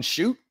run and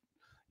shoot?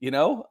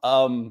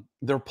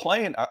 They're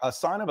playing. A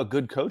sign of a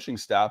good coaching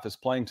staff is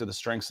playing to the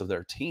strengths of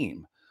their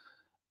team,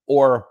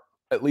 or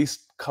at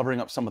least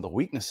covering up some of the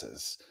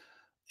weaknesses.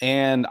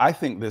 And I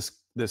think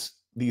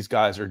these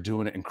guys are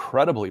doing it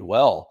incredibly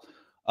well.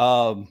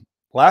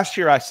 Last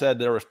year, I said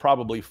there was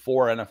probably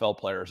 4 NFL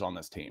players on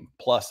this team,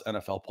 plus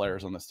NFL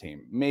players on this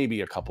team,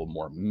 maybe a couple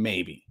more,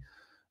 maybe.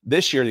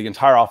 This year, the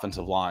entire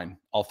offensive line,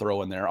 I'll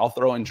throw in there. I'll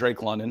throw in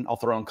Drake London. I'll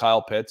throw in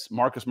Kyle Pitts.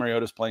 Marcus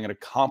Mariota's playing at a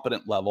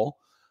competent level.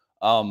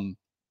 I'm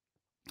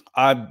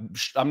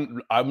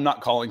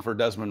not calling for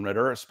Desmond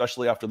Ridder,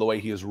 especially after the way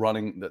he is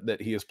running,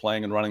 that he is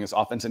playing and running his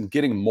offense and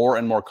getting more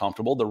and more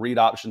comfortable. The read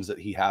options that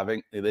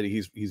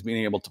he's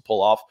being able to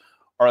pull off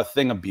are a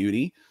thing of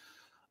beauty.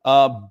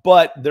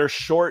 But they're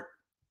short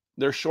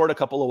a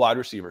couple of wide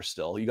receivers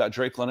still. You got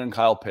Drake London and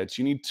Kyle Pitts.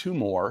 You need 2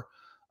 more.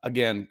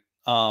 Again,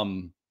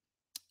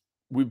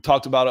 we've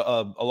talked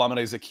about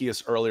Olamide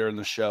Zaccheaus earlier in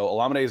the show.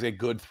 Olamide is a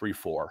good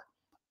 3-4.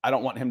 I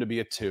don't want him to be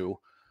a 2.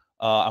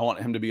 I want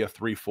him to be a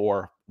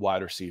 3-4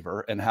 wide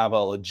receiver and have a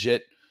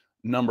legit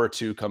number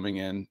 2 coming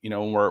in.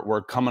 When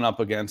we're coming up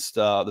against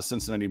the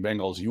Cincinnati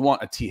Bengals, you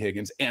want a T.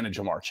 Higgins and a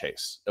Jamar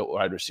Chase at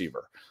wide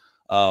receiver.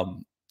 I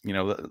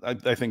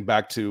think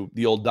back to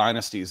the old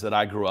dynasties that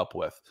I grew up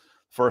with.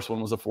 First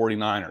one was the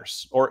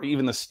 49ers, or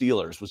even the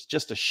Steelers was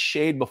just a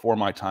shade before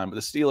my time, but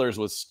the Steelers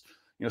was,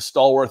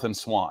 Stallworth and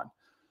Swan.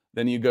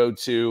 Then you go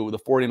to the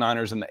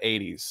 49ers in the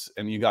 80s,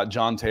 and you got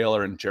John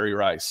Taylor and Jerry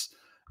Rice,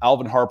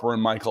 Alvin Harper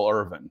and Michael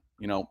Irvin.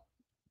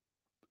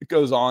 It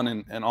goes on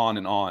and on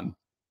and on.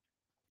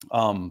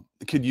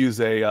 It could use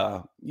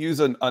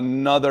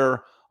another,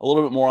 a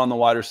little bit more on the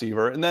wide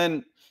receiver. And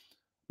then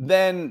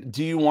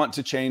do you want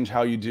to change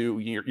how you do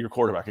your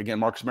quarterback? Again,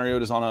 Marcus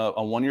Mariota is on a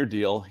 1-year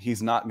deal.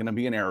 He's not going to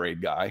be an air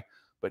raid guy,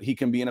 but he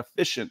can be an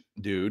efficient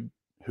dude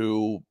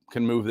who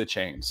can move the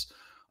chains.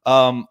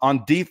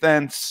 On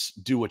defense,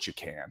 do what you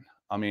can.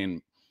 I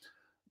mean,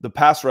 the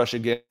pass rush,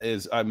 again,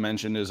 I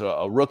mentioned, is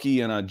a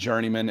rookie and a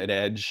journeyman at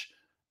edge,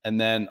 and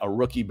then a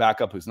rookie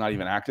backup who's not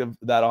even active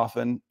that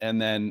often,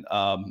 and then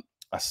a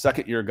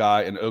second-year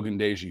guy in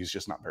Ogundeji who's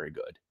just not very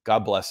good. God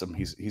bless him.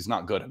 He's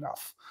not good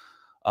enough.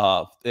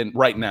 And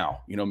right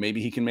now,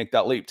 maybe he can make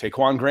that leap.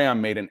 Taquan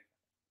Graham made an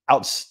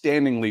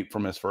outstanding leap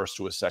from his first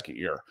to his second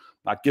year.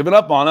 Not giving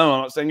up on him.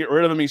 I'm not saying get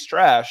rid of him. He's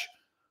trash,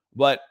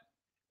 but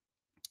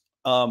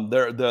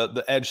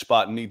the edge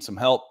spot needs some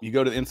help. You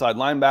go to the inside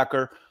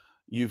linebacker.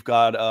 You've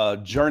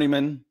got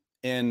journeyman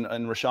in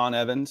Rashaan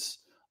Evans,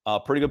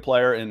 pretty good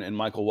player in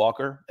Michael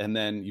Walker, and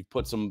then you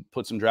put some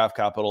draft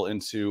capital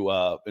into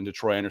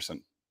Troy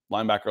Anderson.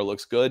 Linebacker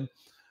looks good.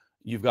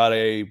 You've got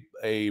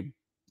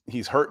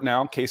he's hurt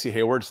now. Casey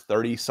Hayward's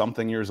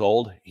 30-something years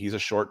old. He's a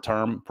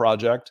short-term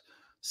project.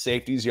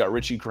 Safeties, you got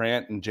Richie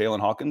Grant and Jalen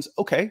Hawkins.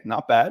 Okay,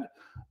 not bad.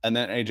 And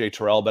then AJ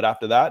Terrell. But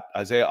after that,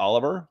 Isaiah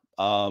Oliver,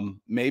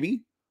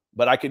 maybe.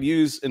 But I could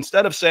use,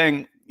 instead of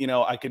saying,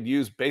 I could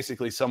use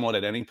basically someone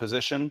at any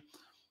position,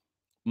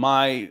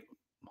 my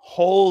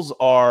holes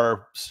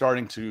are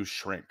starting to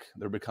shrink.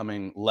 They're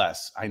becoming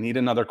less. I need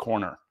another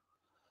corner.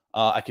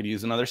 I could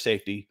use another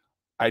safety.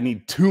 I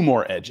need 2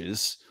 more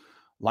edges.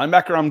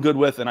 Linebacker I'm good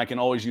with, and I can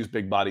always use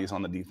big bodies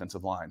on the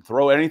defensive line.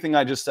 Throw anything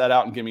I just set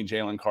out and give me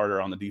Jalen Carter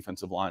on the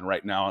defensive line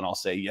right now, and I'll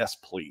say, yes,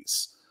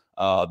 please.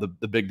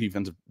 The big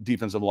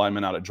defensive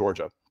lineman out of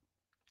Georgia.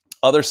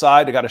 Other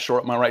side, I got to shore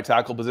up my right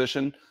tackle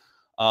position.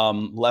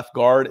 Left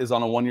guard is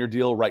on a 1-year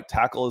deal. Right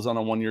tackle is on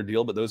a 1-year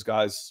deal, but those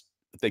guys,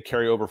 if they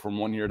carry over from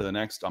 1 year to the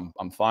next,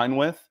 I'm fine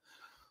with.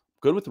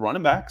 Good with the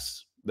running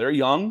backs. They're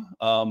young.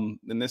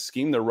 In this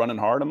scheme, they're running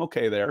hard. I'm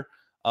okay there.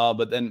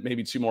 But then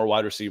maybe 2 more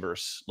wide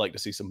receivers. Like to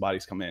see some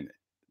bodies come in.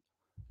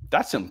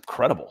 That's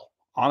incredible,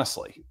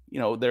 honestly.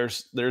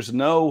 There's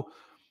no,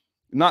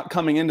 not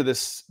coming into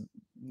this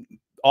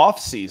off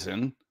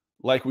season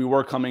like we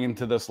were coming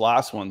into this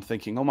last one,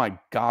 thinking, oh my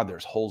God,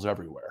 there's holes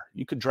everywhere.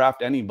 You could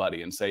draft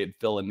anybody and say it'd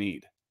fill a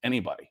need.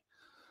 Anybody.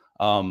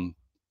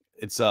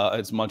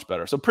 It's much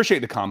better. So appreciate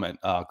the comment,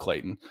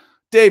 Clayton.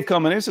 Dave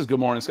coming in says, good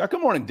morning, Scott.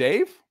 Good morning,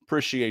 Dave.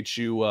 Appreciate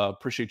you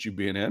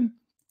being in.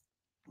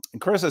 And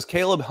Chris says,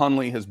 Caleb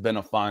Huntley has been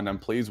a find. I'm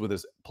pleased with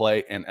his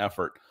play and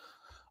effort.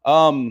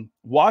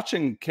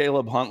 Watching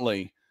Caleb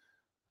Huntley,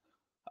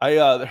 I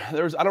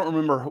don't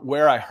remember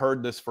where I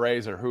heard this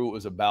phrase or who it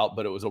was about,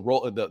 but it was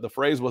the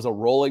phrase was a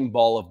rolling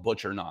ball of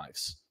butcher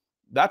knives.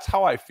 That's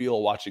how I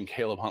feel watching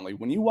Caleb Huntley.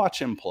 When you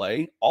watch him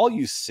play, all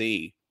you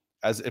see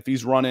as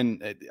he's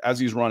running,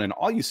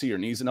 all you see are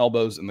knees and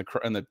elbows and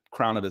the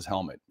crown of his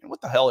helmet. And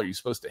what the hell are you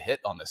supposed to hit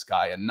on this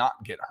guy and not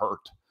get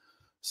hurt?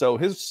 So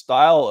his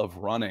style of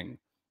running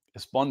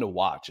is fun to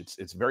watch.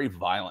 It's very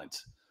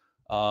violent,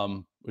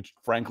 which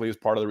frankly is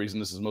part of the reason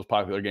this is the most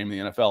popular game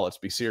in the NFL. Let's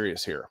be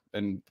serious here.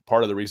 And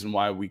part of the reason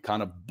why we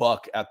kind of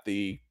buck at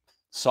the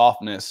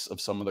softness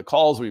of some of the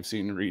calls we've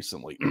seen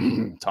recently.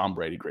 Tom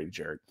Brady, Grady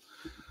Jarrett.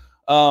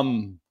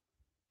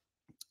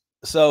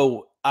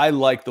 So I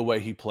like the way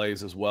he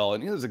plays as well.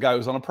 And he's a guy who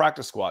was on a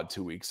practice squad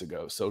 2 weeks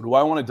ago. So do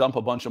I want to dump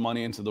a bunch of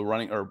money into the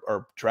running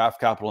or draft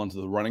capital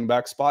into the running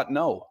back spot?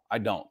 No, I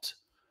don't.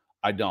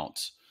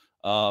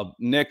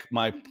 Nick,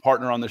 my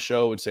partner on the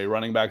show, would say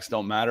running backs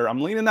don't matter.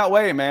 I'm leaning that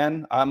way,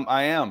 man.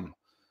 I am.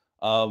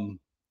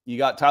 You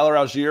got Tyler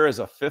Algier as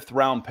a 5th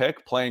round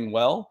pick playing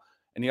well.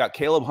 And you got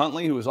Caleb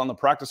Huntley, who was on the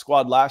practice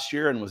squad last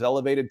year and was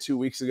elevated 2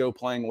 weeks ago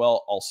playing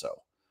well also.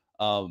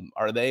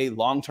 Are they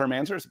long-term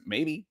answers?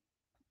 Maybe.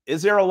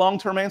 Is there a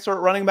long-term answer at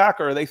running back,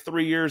 or are they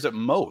 3 years at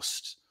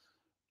most?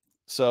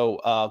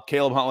 So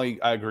Caleb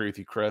Huntley, I agree with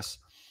you, Chris.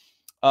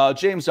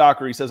 James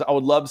Dockery says, I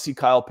would love to see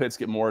Kyle Pitts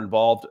get more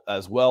involved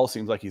as well.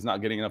 Seems like he's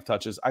not getting enough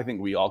touches. I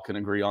think we all can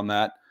agree on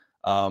that.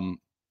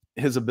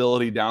 His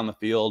ability down the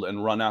field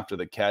and run after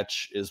the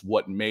catch is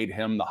what made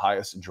him the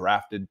highest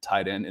drafted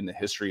tight end in the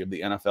history of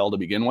the NFL to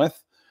begin with.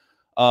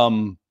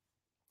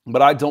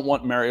 But I don't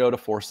want Mariota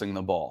forcing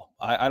the ball.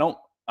 I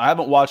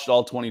haven't watched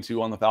all 22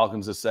 on the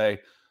Falcons to say,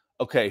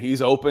 okay,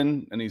 he's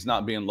open and he's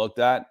not being looked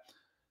at.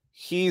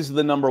 He's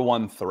the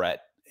 #1 threat.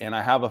 And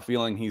I have a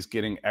feeling he's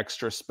getting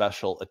extra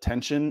special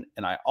attention.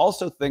 And I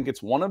also think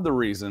it's one of the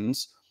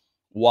reasons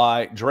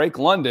why Drake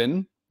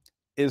London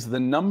is the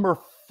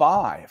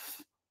 #5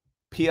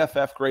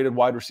 PFF graded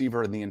wide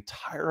receiver in the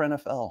entire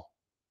NFL.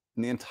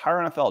 In the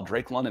entire NFL,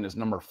 Drake London is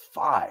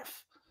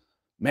 #5.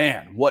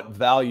 Man, what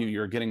value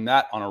you're getting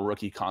that on a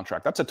rookie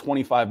contract. That's a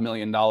 $25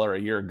 million a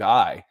year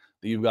guy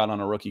that you've got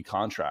on a rookie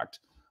contract.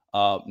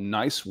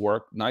 Nice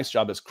work. Nice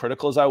job. As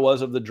critical as I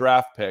was of the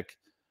draft pick,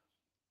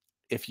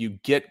 if you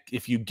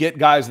get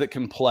guys that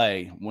can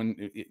play,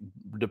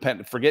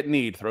 forget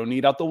need, throw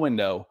need out the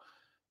window.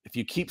 If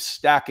you keep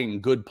stacking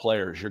good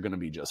players, you're going to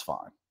be just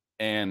fine.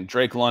 And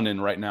Drake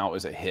London right now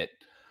is a hit.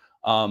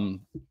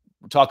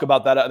 Talk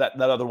about that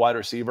other wide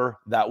receiver.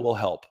 That will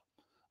help.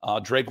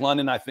 Drake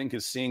London, I think,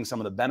 is seeing some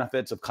of the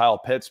benefits of Kyle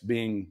Pitts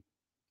being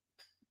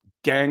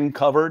gang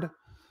covered,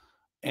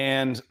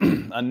 and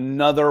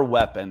another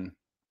weapon.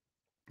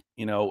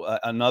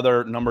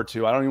 Another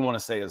 #2. I don't even want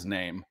to say his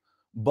name,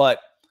 but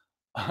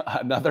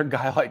another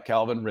guy like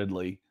Calvin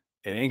Ridley.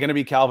 It ain't going to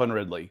be Calvin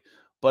Ridley,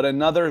 but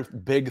another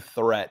big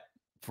threat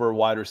for a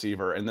wide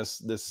receiver. And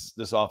this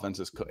offense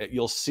is,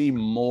 you'll see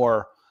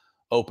more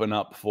open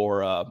up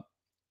for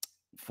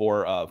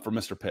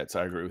Mr. Pitts.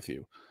 I agree with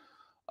you.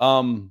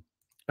 And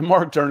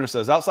Mark Turner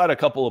says, outside a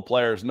couple of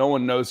players, no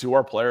one knows who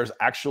our players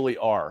actually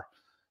are.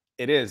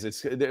 It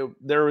is.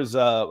 There was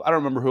I don't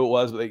remember who it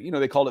was, but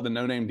they called it the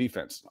no-name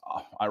defense.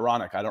 Oh,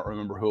 ironic. I don't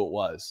remember who it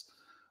was.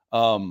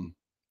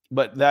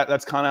 But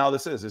that's kind of how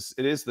this is.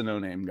 It is the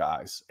no-name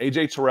guys.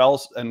 AJ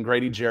Terrell and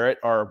Grady Jarrett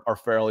are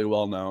fairly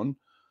well known.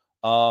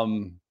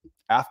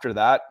 After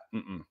that,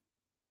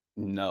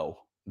 no.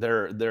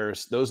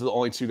 Those are the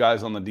only two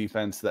guys on the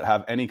defense that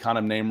have any kind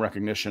of name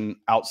recognition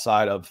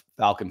outside of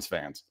Falcons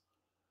fans.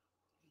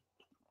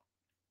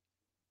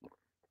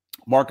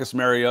 Marcus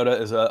Mariota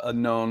is a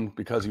known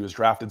because he was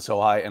drafted so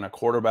high and a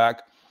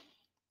quarterback.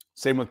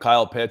 Same with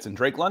Kyle Pitts, and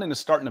Drake London is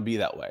starting to be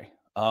that way.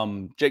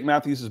 Jake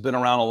Matthews has been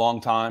around a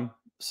long time,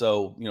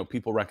 so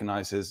people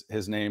recognize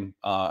his name.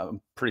 I'm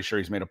pretty sure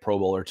he's made a Pro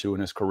Bowl or two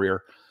in his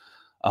career.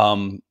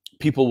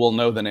 People will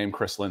know the name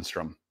Chris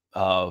Lindstrom.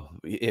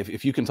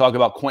 If you can talk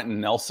about Quentin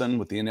Nelson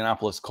with the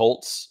Indianapolis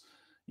Colts,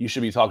 you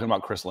should be talking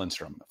about Chris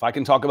Lindstrom. If I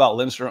can talk about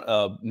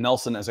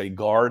Nelson as a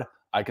guard,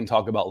 I can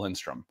talk about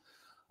Lindstrom.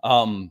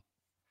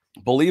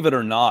 Believe it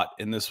or not,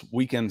 in this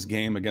weekend's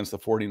game against the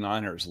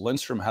 49ers,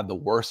 Lindstrom had the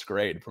worst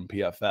grade from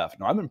PFF.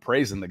 Now, I've been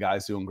praising the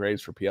guys doing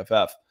grades for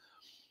PFF.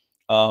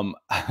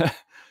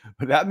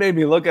 But that made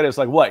me look at it. It's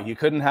like, what? You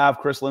couldn't have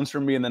Chris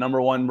Lindstrom being the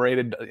 #1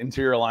 rated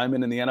interior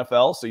lineman in the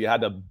NFL, so you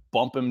had to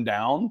bump him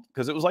down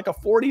because it was like a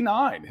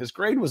 49. His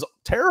grade was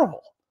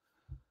terrible.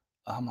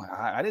 I'm like,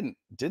 I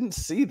didn't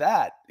see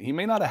that. He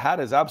may not have had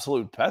his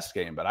absolute best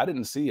game, but I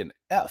didn't see an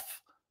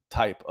F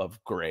type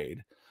of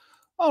grade.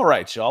 All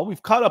right, y'all.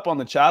 We've caught up on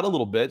the chat a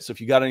little bit, so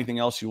if you got anything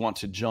else you want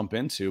to jump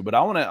into, but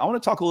I want to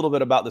talk a little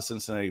bit about the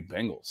Cincinnati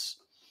Bengals.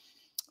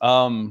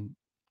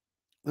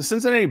 The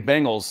Cincinnati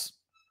Bengals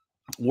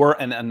were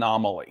an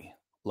anomaly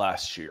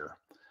last year.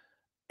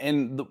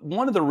 And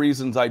one of the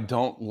reasons I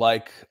don't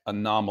like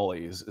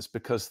anomalies is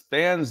because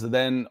fans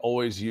then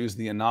always use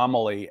the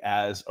anomaly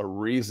as a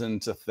reason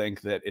to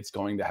think that it's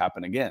going to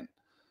happen again.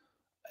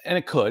 And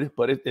it could,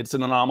 but it's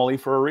an anomaly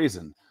for a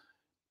reason.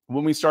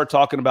 When we start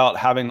talking about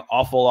having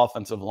awful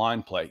offensive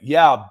line play,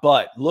 yeah,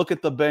 but look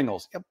at the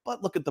Bengals. Yeah,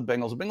 but look at the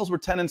Bengals. The Bengals were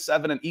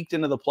 10-7 and eked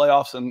into the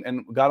playoffs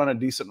and got on a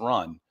decent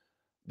run.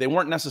 They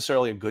weren't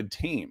necessarily a good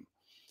team.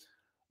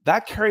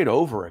 That carried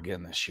over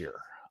again this year.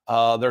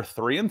 They're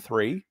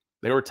 3-3.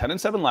 They were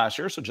 10-7 last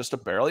year, so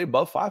just barely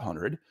above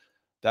 500.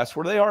 That's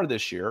where they are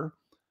this year.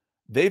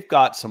 They've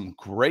got some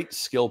great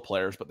skill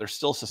players, but they're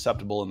still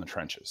susceptible in the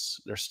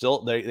trenches. They're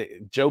still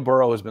Joe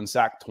Burrow has been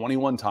sacked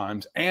 21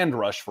 times and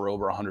rushed for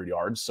over 100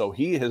 yards, so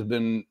he has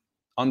been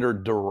under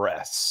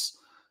duress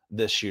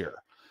this year.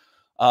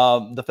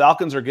 The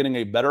Falcons are getting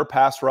a better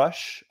pass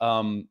rush.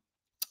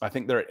 I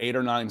think they're at 8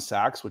 or 9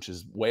 sacks, which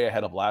is way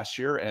ahead of last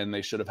year, and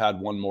they should have had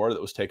one more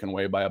that was taken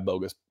away by a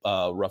bogus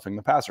roughing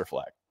the passer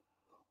flag.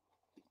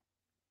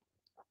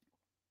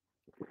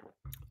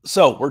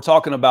 So we're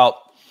talking about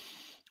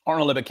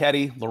Arnold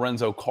Ebiketie,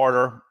 Lorenzo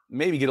Carter,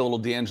 maybe get a little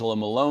D'Angelo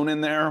Malone in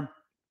there.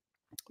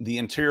 The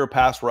interior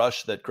pass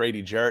rush that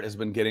Grady Jarrett has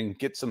been getting,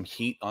 get some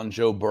heat on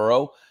Joe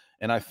Burrow,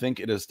 and I think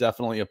it is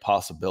definitely a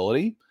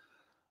possibility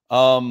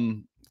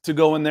to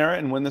go in there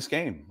and win this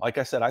game. Like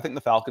I said, I think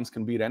the Falcons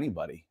can beat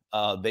anybody.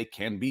 They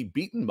can be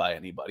beaten by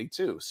anybody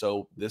too.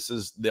 So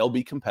they'll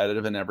be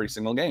competitive in every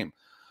single game.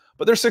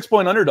 But they're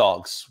 6-point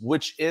underdogs,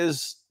 which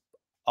is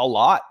a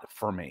lot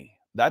for me.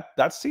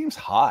 That seems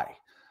high.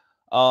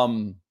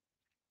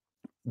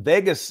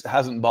 Vegas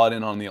hasn't bought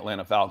in on the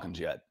Atlanta Falcons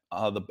yet.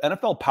 The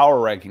NFL power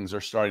rankings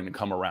are starting to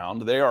come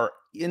around. They are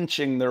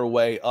inching their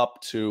way up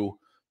to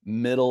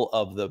middle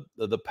of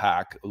the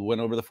pack. The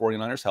win over the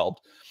 49ers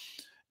helped.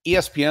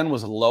 ESPN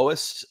was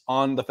lowest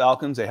on the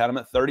Falcons. They had them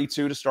at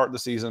 32 to start the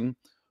season,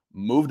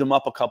 moved them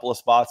up a couple of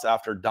spots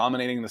after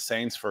dominating the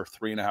Saints for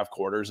 3.5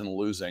 quarters and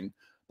losing,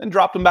 then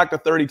dropped them back to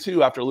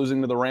 32 after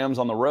losing to the Rams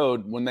on the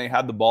road when they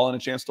had the ball and a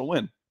chance to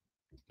win.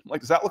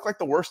 Like, does that look like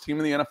the worst team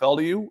in the NFL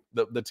to you?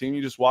 The team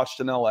you just watched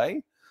in LA?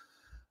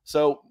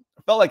 So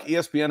I felt like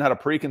ESPN had a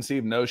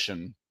preconceived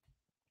notion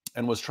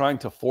and was trying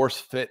to force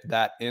fit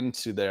that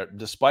into there,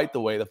 despite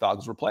the way the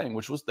Falcons were playing,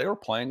 which was they were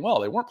playing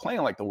well. They weren't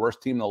playing like the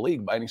worst team in the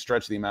league by any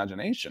stretch of the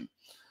imagination.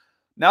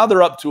 Now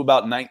they're up to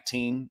about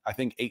 19, I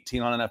think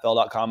 18 on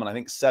NFL.com, and I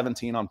think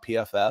 17 on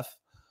PFF.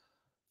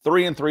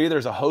 3-3,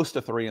 there's a host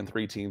of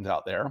 3-3 teams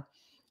out there.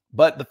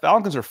 But the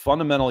Falcons are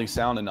fundamentally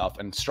sound enough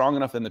and strong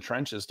enough in the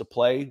trenches to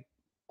play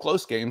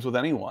close games with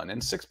anyone.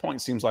 And 6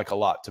 points seems like a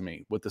lot to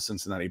me with the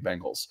Cincinnati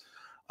Bengals.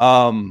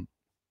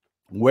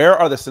 Where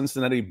are the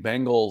Cincinnati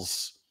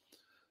Bengals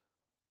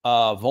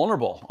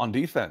vulnerable on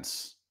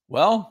defense?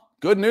 Well,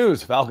 good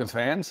news, Falcons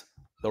fans,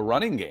 the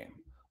running game.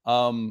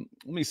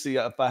 Let me see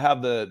if I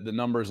have the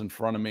numbers in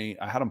front of me.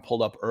 I had them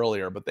pulled up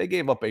earlier, but they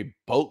gave up a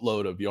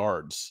boatload of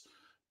yards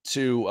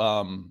to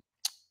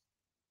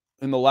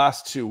in the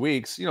last 2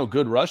 weeks,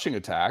 good rushing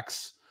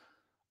attacks.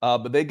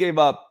 But they gave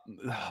up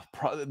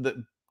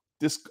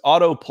this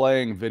auto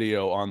playing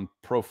video on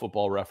Pro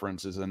Football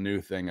Reference is a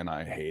new thing, and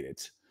I hate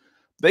it.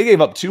 They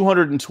gave up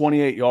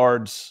 228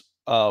 yards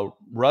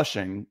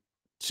rushing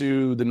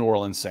to the New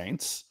Orleans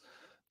Saints.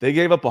 They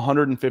gave up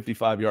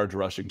 155 yards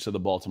rushing to the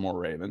Baltimore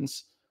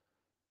Ravens.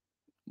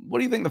 What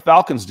do you think the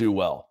Falcons do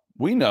well?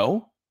 We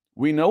know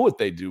what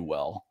they do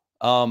well.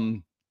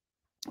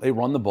 They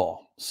run the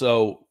ball.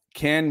 So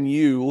can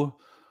you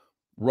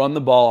run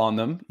the ball on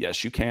them?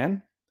 Yes, you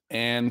can.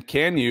 And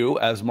can you,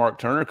 as Mark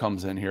Turner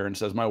comes in here and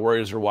says, my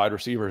worries are wide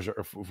receivers,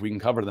 if we can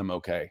cover them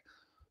okay.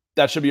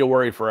 that should be a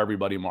worry for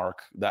everybody,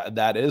 Mark.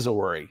 That is a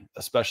worry,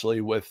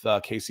 especially with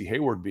Casey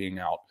Hayward being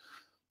out.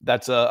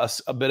 That's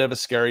a bit of a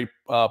scary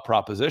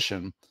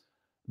proposition.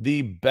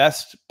 The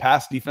best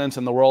pass defense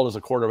in the world is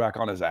a quarterback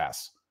on his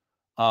ass.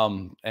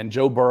 And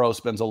Joe Burrow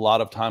spends a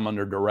lot of time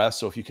under duress.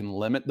 So if you can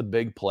limit the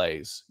big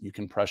plays, you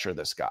can pressure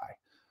this guy.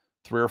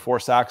 3 or 4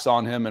 sacks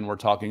on him, and we're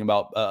talking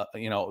about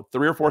 3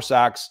 or 4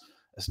 sacks,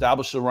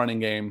 establish the running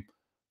game,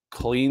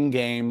 clean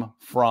game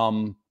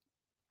from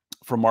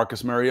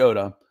Marcus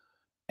Mariota,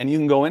 and you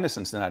can go into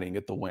Cincinnati and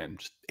get the win.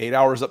 Just 8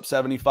 hours up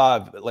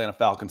 75, Atlanta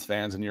Falcons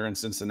fans, and you're in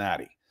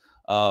Cincinnati.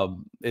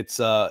 You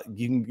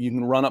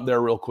can run up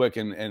there real quick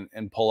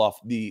and pull off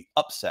the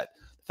upset.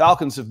 The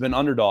Falcons have been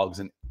underdogs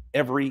in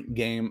every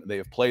game they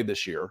have played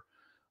this year.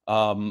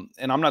 And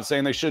I'm not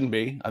saying they shouldn't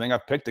be. I think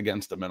I've picked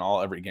against them in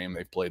every game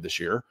they've played this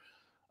year.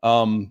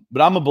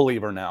 But I'm a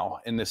believer now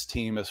in this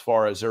team as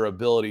far as their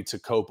ability to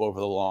cope over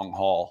the long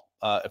haul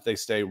if they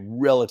stay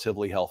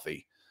relatively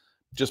healthy.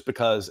 Just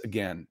because,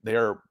 again,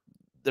 they're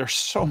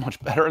so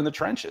much better in the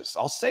trenches.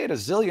 I'll say it a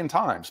zillion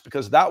times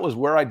because that was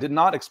where I did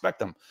not expect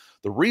them.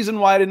 The reason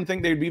why I didn't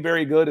think they'd be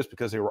very good is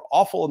because they were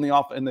awful in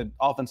the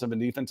offensive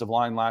and defensive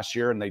line last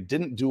year, and they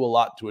didn't do a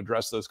lot to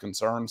address those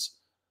concerns,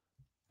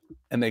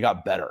 and they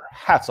got better.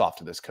 Hats off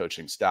to this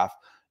coaching staff.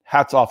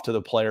 Hats off to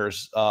the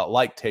players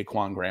like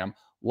Taquan Graham,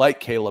 like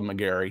Caleb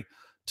McGarry,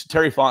 to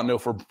Terry Fontenot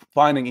for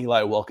finding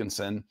Eli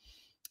Wilkinson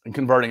and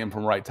converting him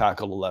from right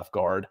tackle to left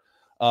guard.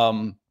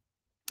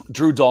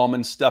 Drew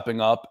Dahlman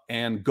stepping up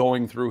and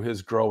going through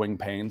his growing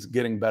pains,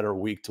 getting better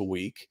week to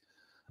week.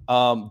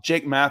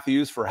 Jake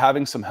Matthews for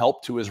having some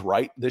help to his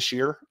right this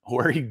year,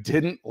 where he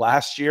didn't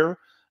last year,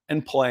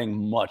 and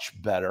playing much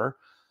better.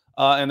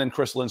 And then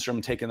Chris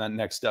Lindstrom taking that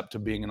next step to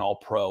being an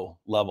all-pro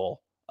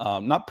level,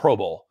 not Pro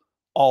Bowl,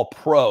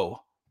 all-pro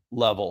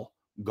level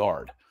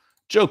guard.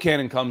 Joe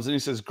Cannon comes and he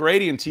says,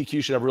 Grady and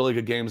TQ should have really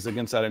good games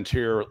against that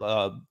interior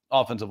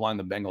offensive line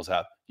the Bengals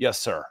have. Yes,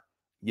 sir.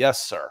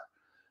 Yes, sir.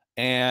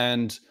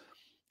 And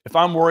if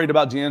I'm worried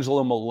about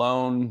D'Angelo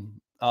Malone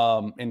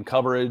in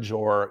coverage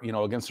or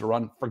against the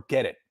run,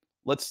 forget it.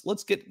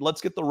 Let's get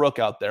the rook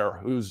out there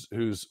who's a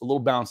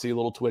little bouncy, a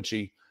little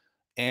twitchy,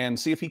 and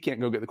see if he can't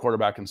go get the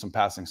quarterback in some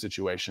passing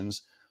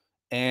situations.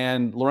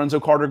 And Lorenzo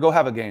Carter, go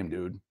have a game,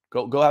 dude.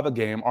 Go have a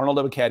game. Arnold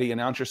Ebiketie,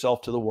 announce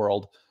yourself to the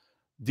world.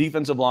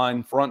 Defensive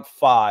line, front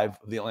 5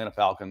 of the Atlanta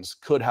Falcons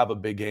could have a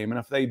big game. And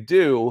if they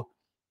do,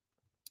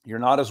 you're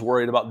not as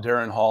worried about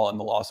Darren Hall and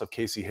the loss of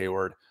Casey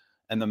Hayward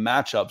and the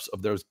matchups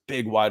of those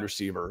big wide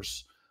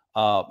receivers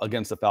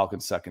against the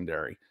Falcons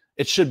secondary.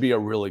 It should be a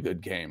really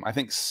good game. I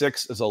think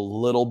 6 is a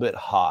little bit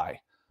high.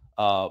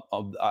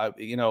 I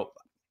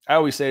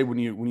always say when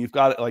you've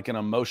got like an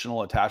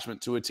emotional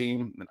attachment to a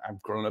team, and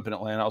I've grown up in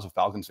Atlanta, I was a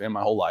Falcons fan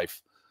my whole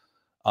life.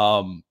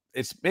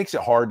 It makes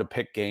it hard to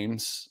pick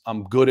games.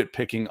 I'm good at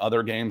picking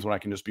other games when I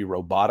can just be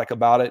robotic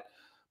about it.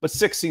 But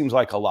 6 seems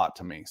like a lot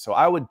to me. So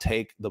I would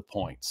take the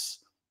points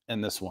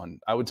in this one.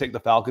 I would take the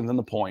Falcons and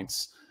the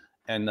points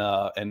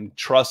and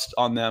trust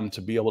on them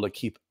to be able to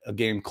keep a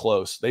game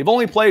close. They've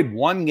only played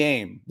one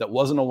game that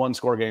wasn't a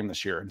 1-score game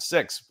this year. And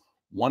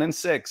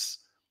 1-6,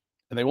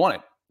 and they won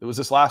it. It was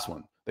this last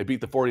one. They beat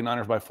the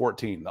 49ers by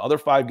 14. The other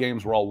 5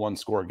 games were all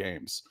 1-score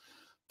games.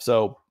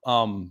 So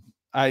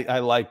I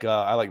like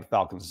the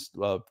Falcons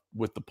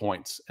with the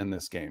points in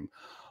this game.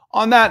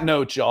 On that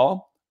note,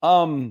 y'all,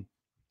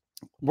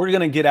 we're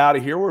going to get out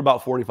of here. We're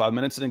about 45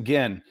 minutes. And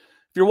again,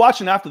 if you're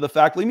watching after the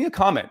fact, leave me a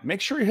comment.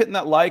 Make sure you're hitting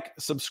that like,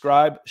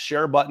 subscribe,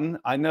 share button.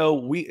 I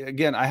know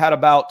I had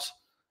about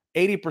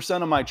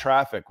 80% of my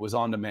traffic was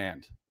on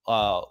demand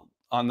on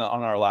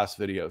our last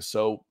video.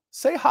 So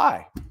say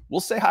hi. We'll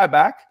say hi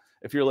back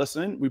if you're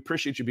listening. We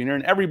appreciate you being here.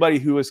 And everybody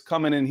who is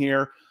coming in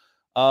here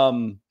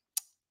and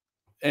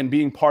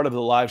being part of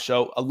the live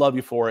show, I love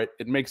you for it.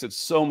 It makes it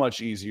so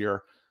much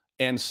easier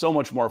and so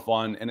much more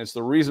fun. And it's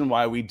the reason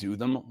why we do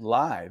them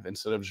live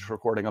instead of just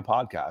recording a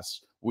podcast.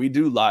 We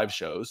do live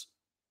shows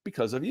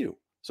because of you.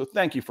 So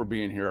thank you for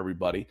being here,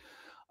 everybody.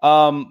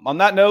 On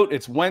that note,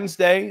 it's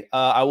Wednesday.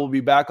 I will be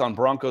back on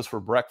Broncos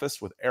for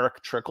Breakfast with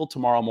Eric Trickle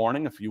tomorrow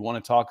morning. If you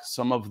want to talk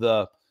some of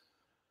the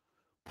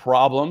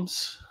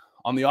problems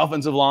on the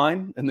offensive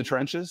line in the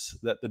trenches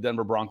that the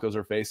Denver Broncos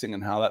are facing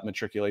and how that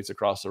matriculates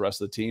across the rest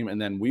of the team. And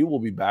then we will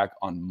be back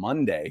on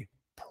Monday,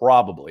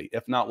 probably.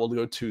 If not, we'll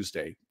go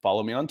Tuesday.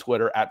 Follow me on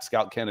Twitter at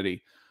Scout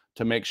Kennedy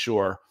to make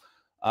sure.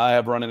 I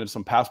have run into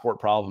some passport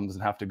problems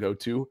and have to go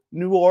to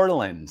New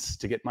Orleans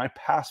to get my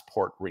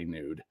passport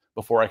renewed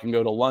before I can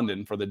go to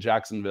London for the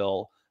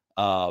Jacksonville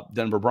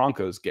Denver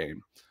Broncos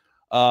game.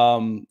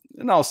 And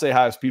I'll say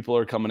hi as people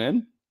are coming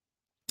in.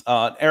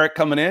 Eric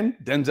coming in.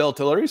 Denzel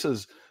Tillery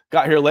says,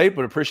 got here late,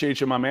 but appreciate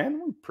you, my man.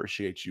 We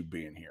appreciate you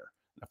being here.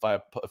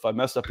 If I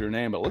messed up your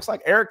name, it looks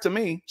like Eric to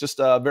me.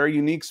 Just a very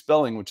unique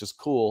spelling, which is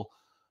cool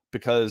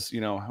because,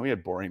 we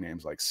had boring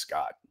names like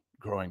Scott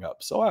growing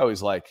up. So I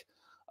always like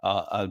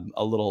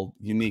a little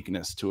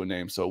uniqueness to a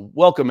name. So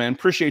welcome in.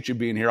 Appreciate you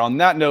being here. On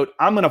that note,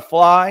 I'm going to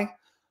fly.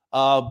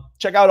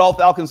 Check out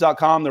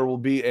allfalcons.com. There will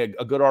be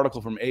a good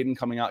article from Aiden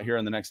coming out here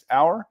in the next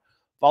hour.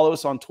 Follow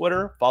us on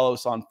Twitter. Follow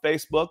us on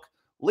Facebook.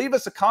 Leave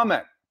us a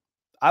comment.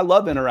 I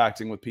love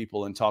interacting with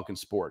people and talking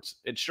sports.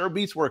 It sure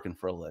beats working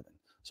for a living.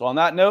 So on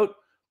that note,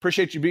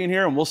 appreciate you being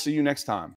here, and we'll see you next time.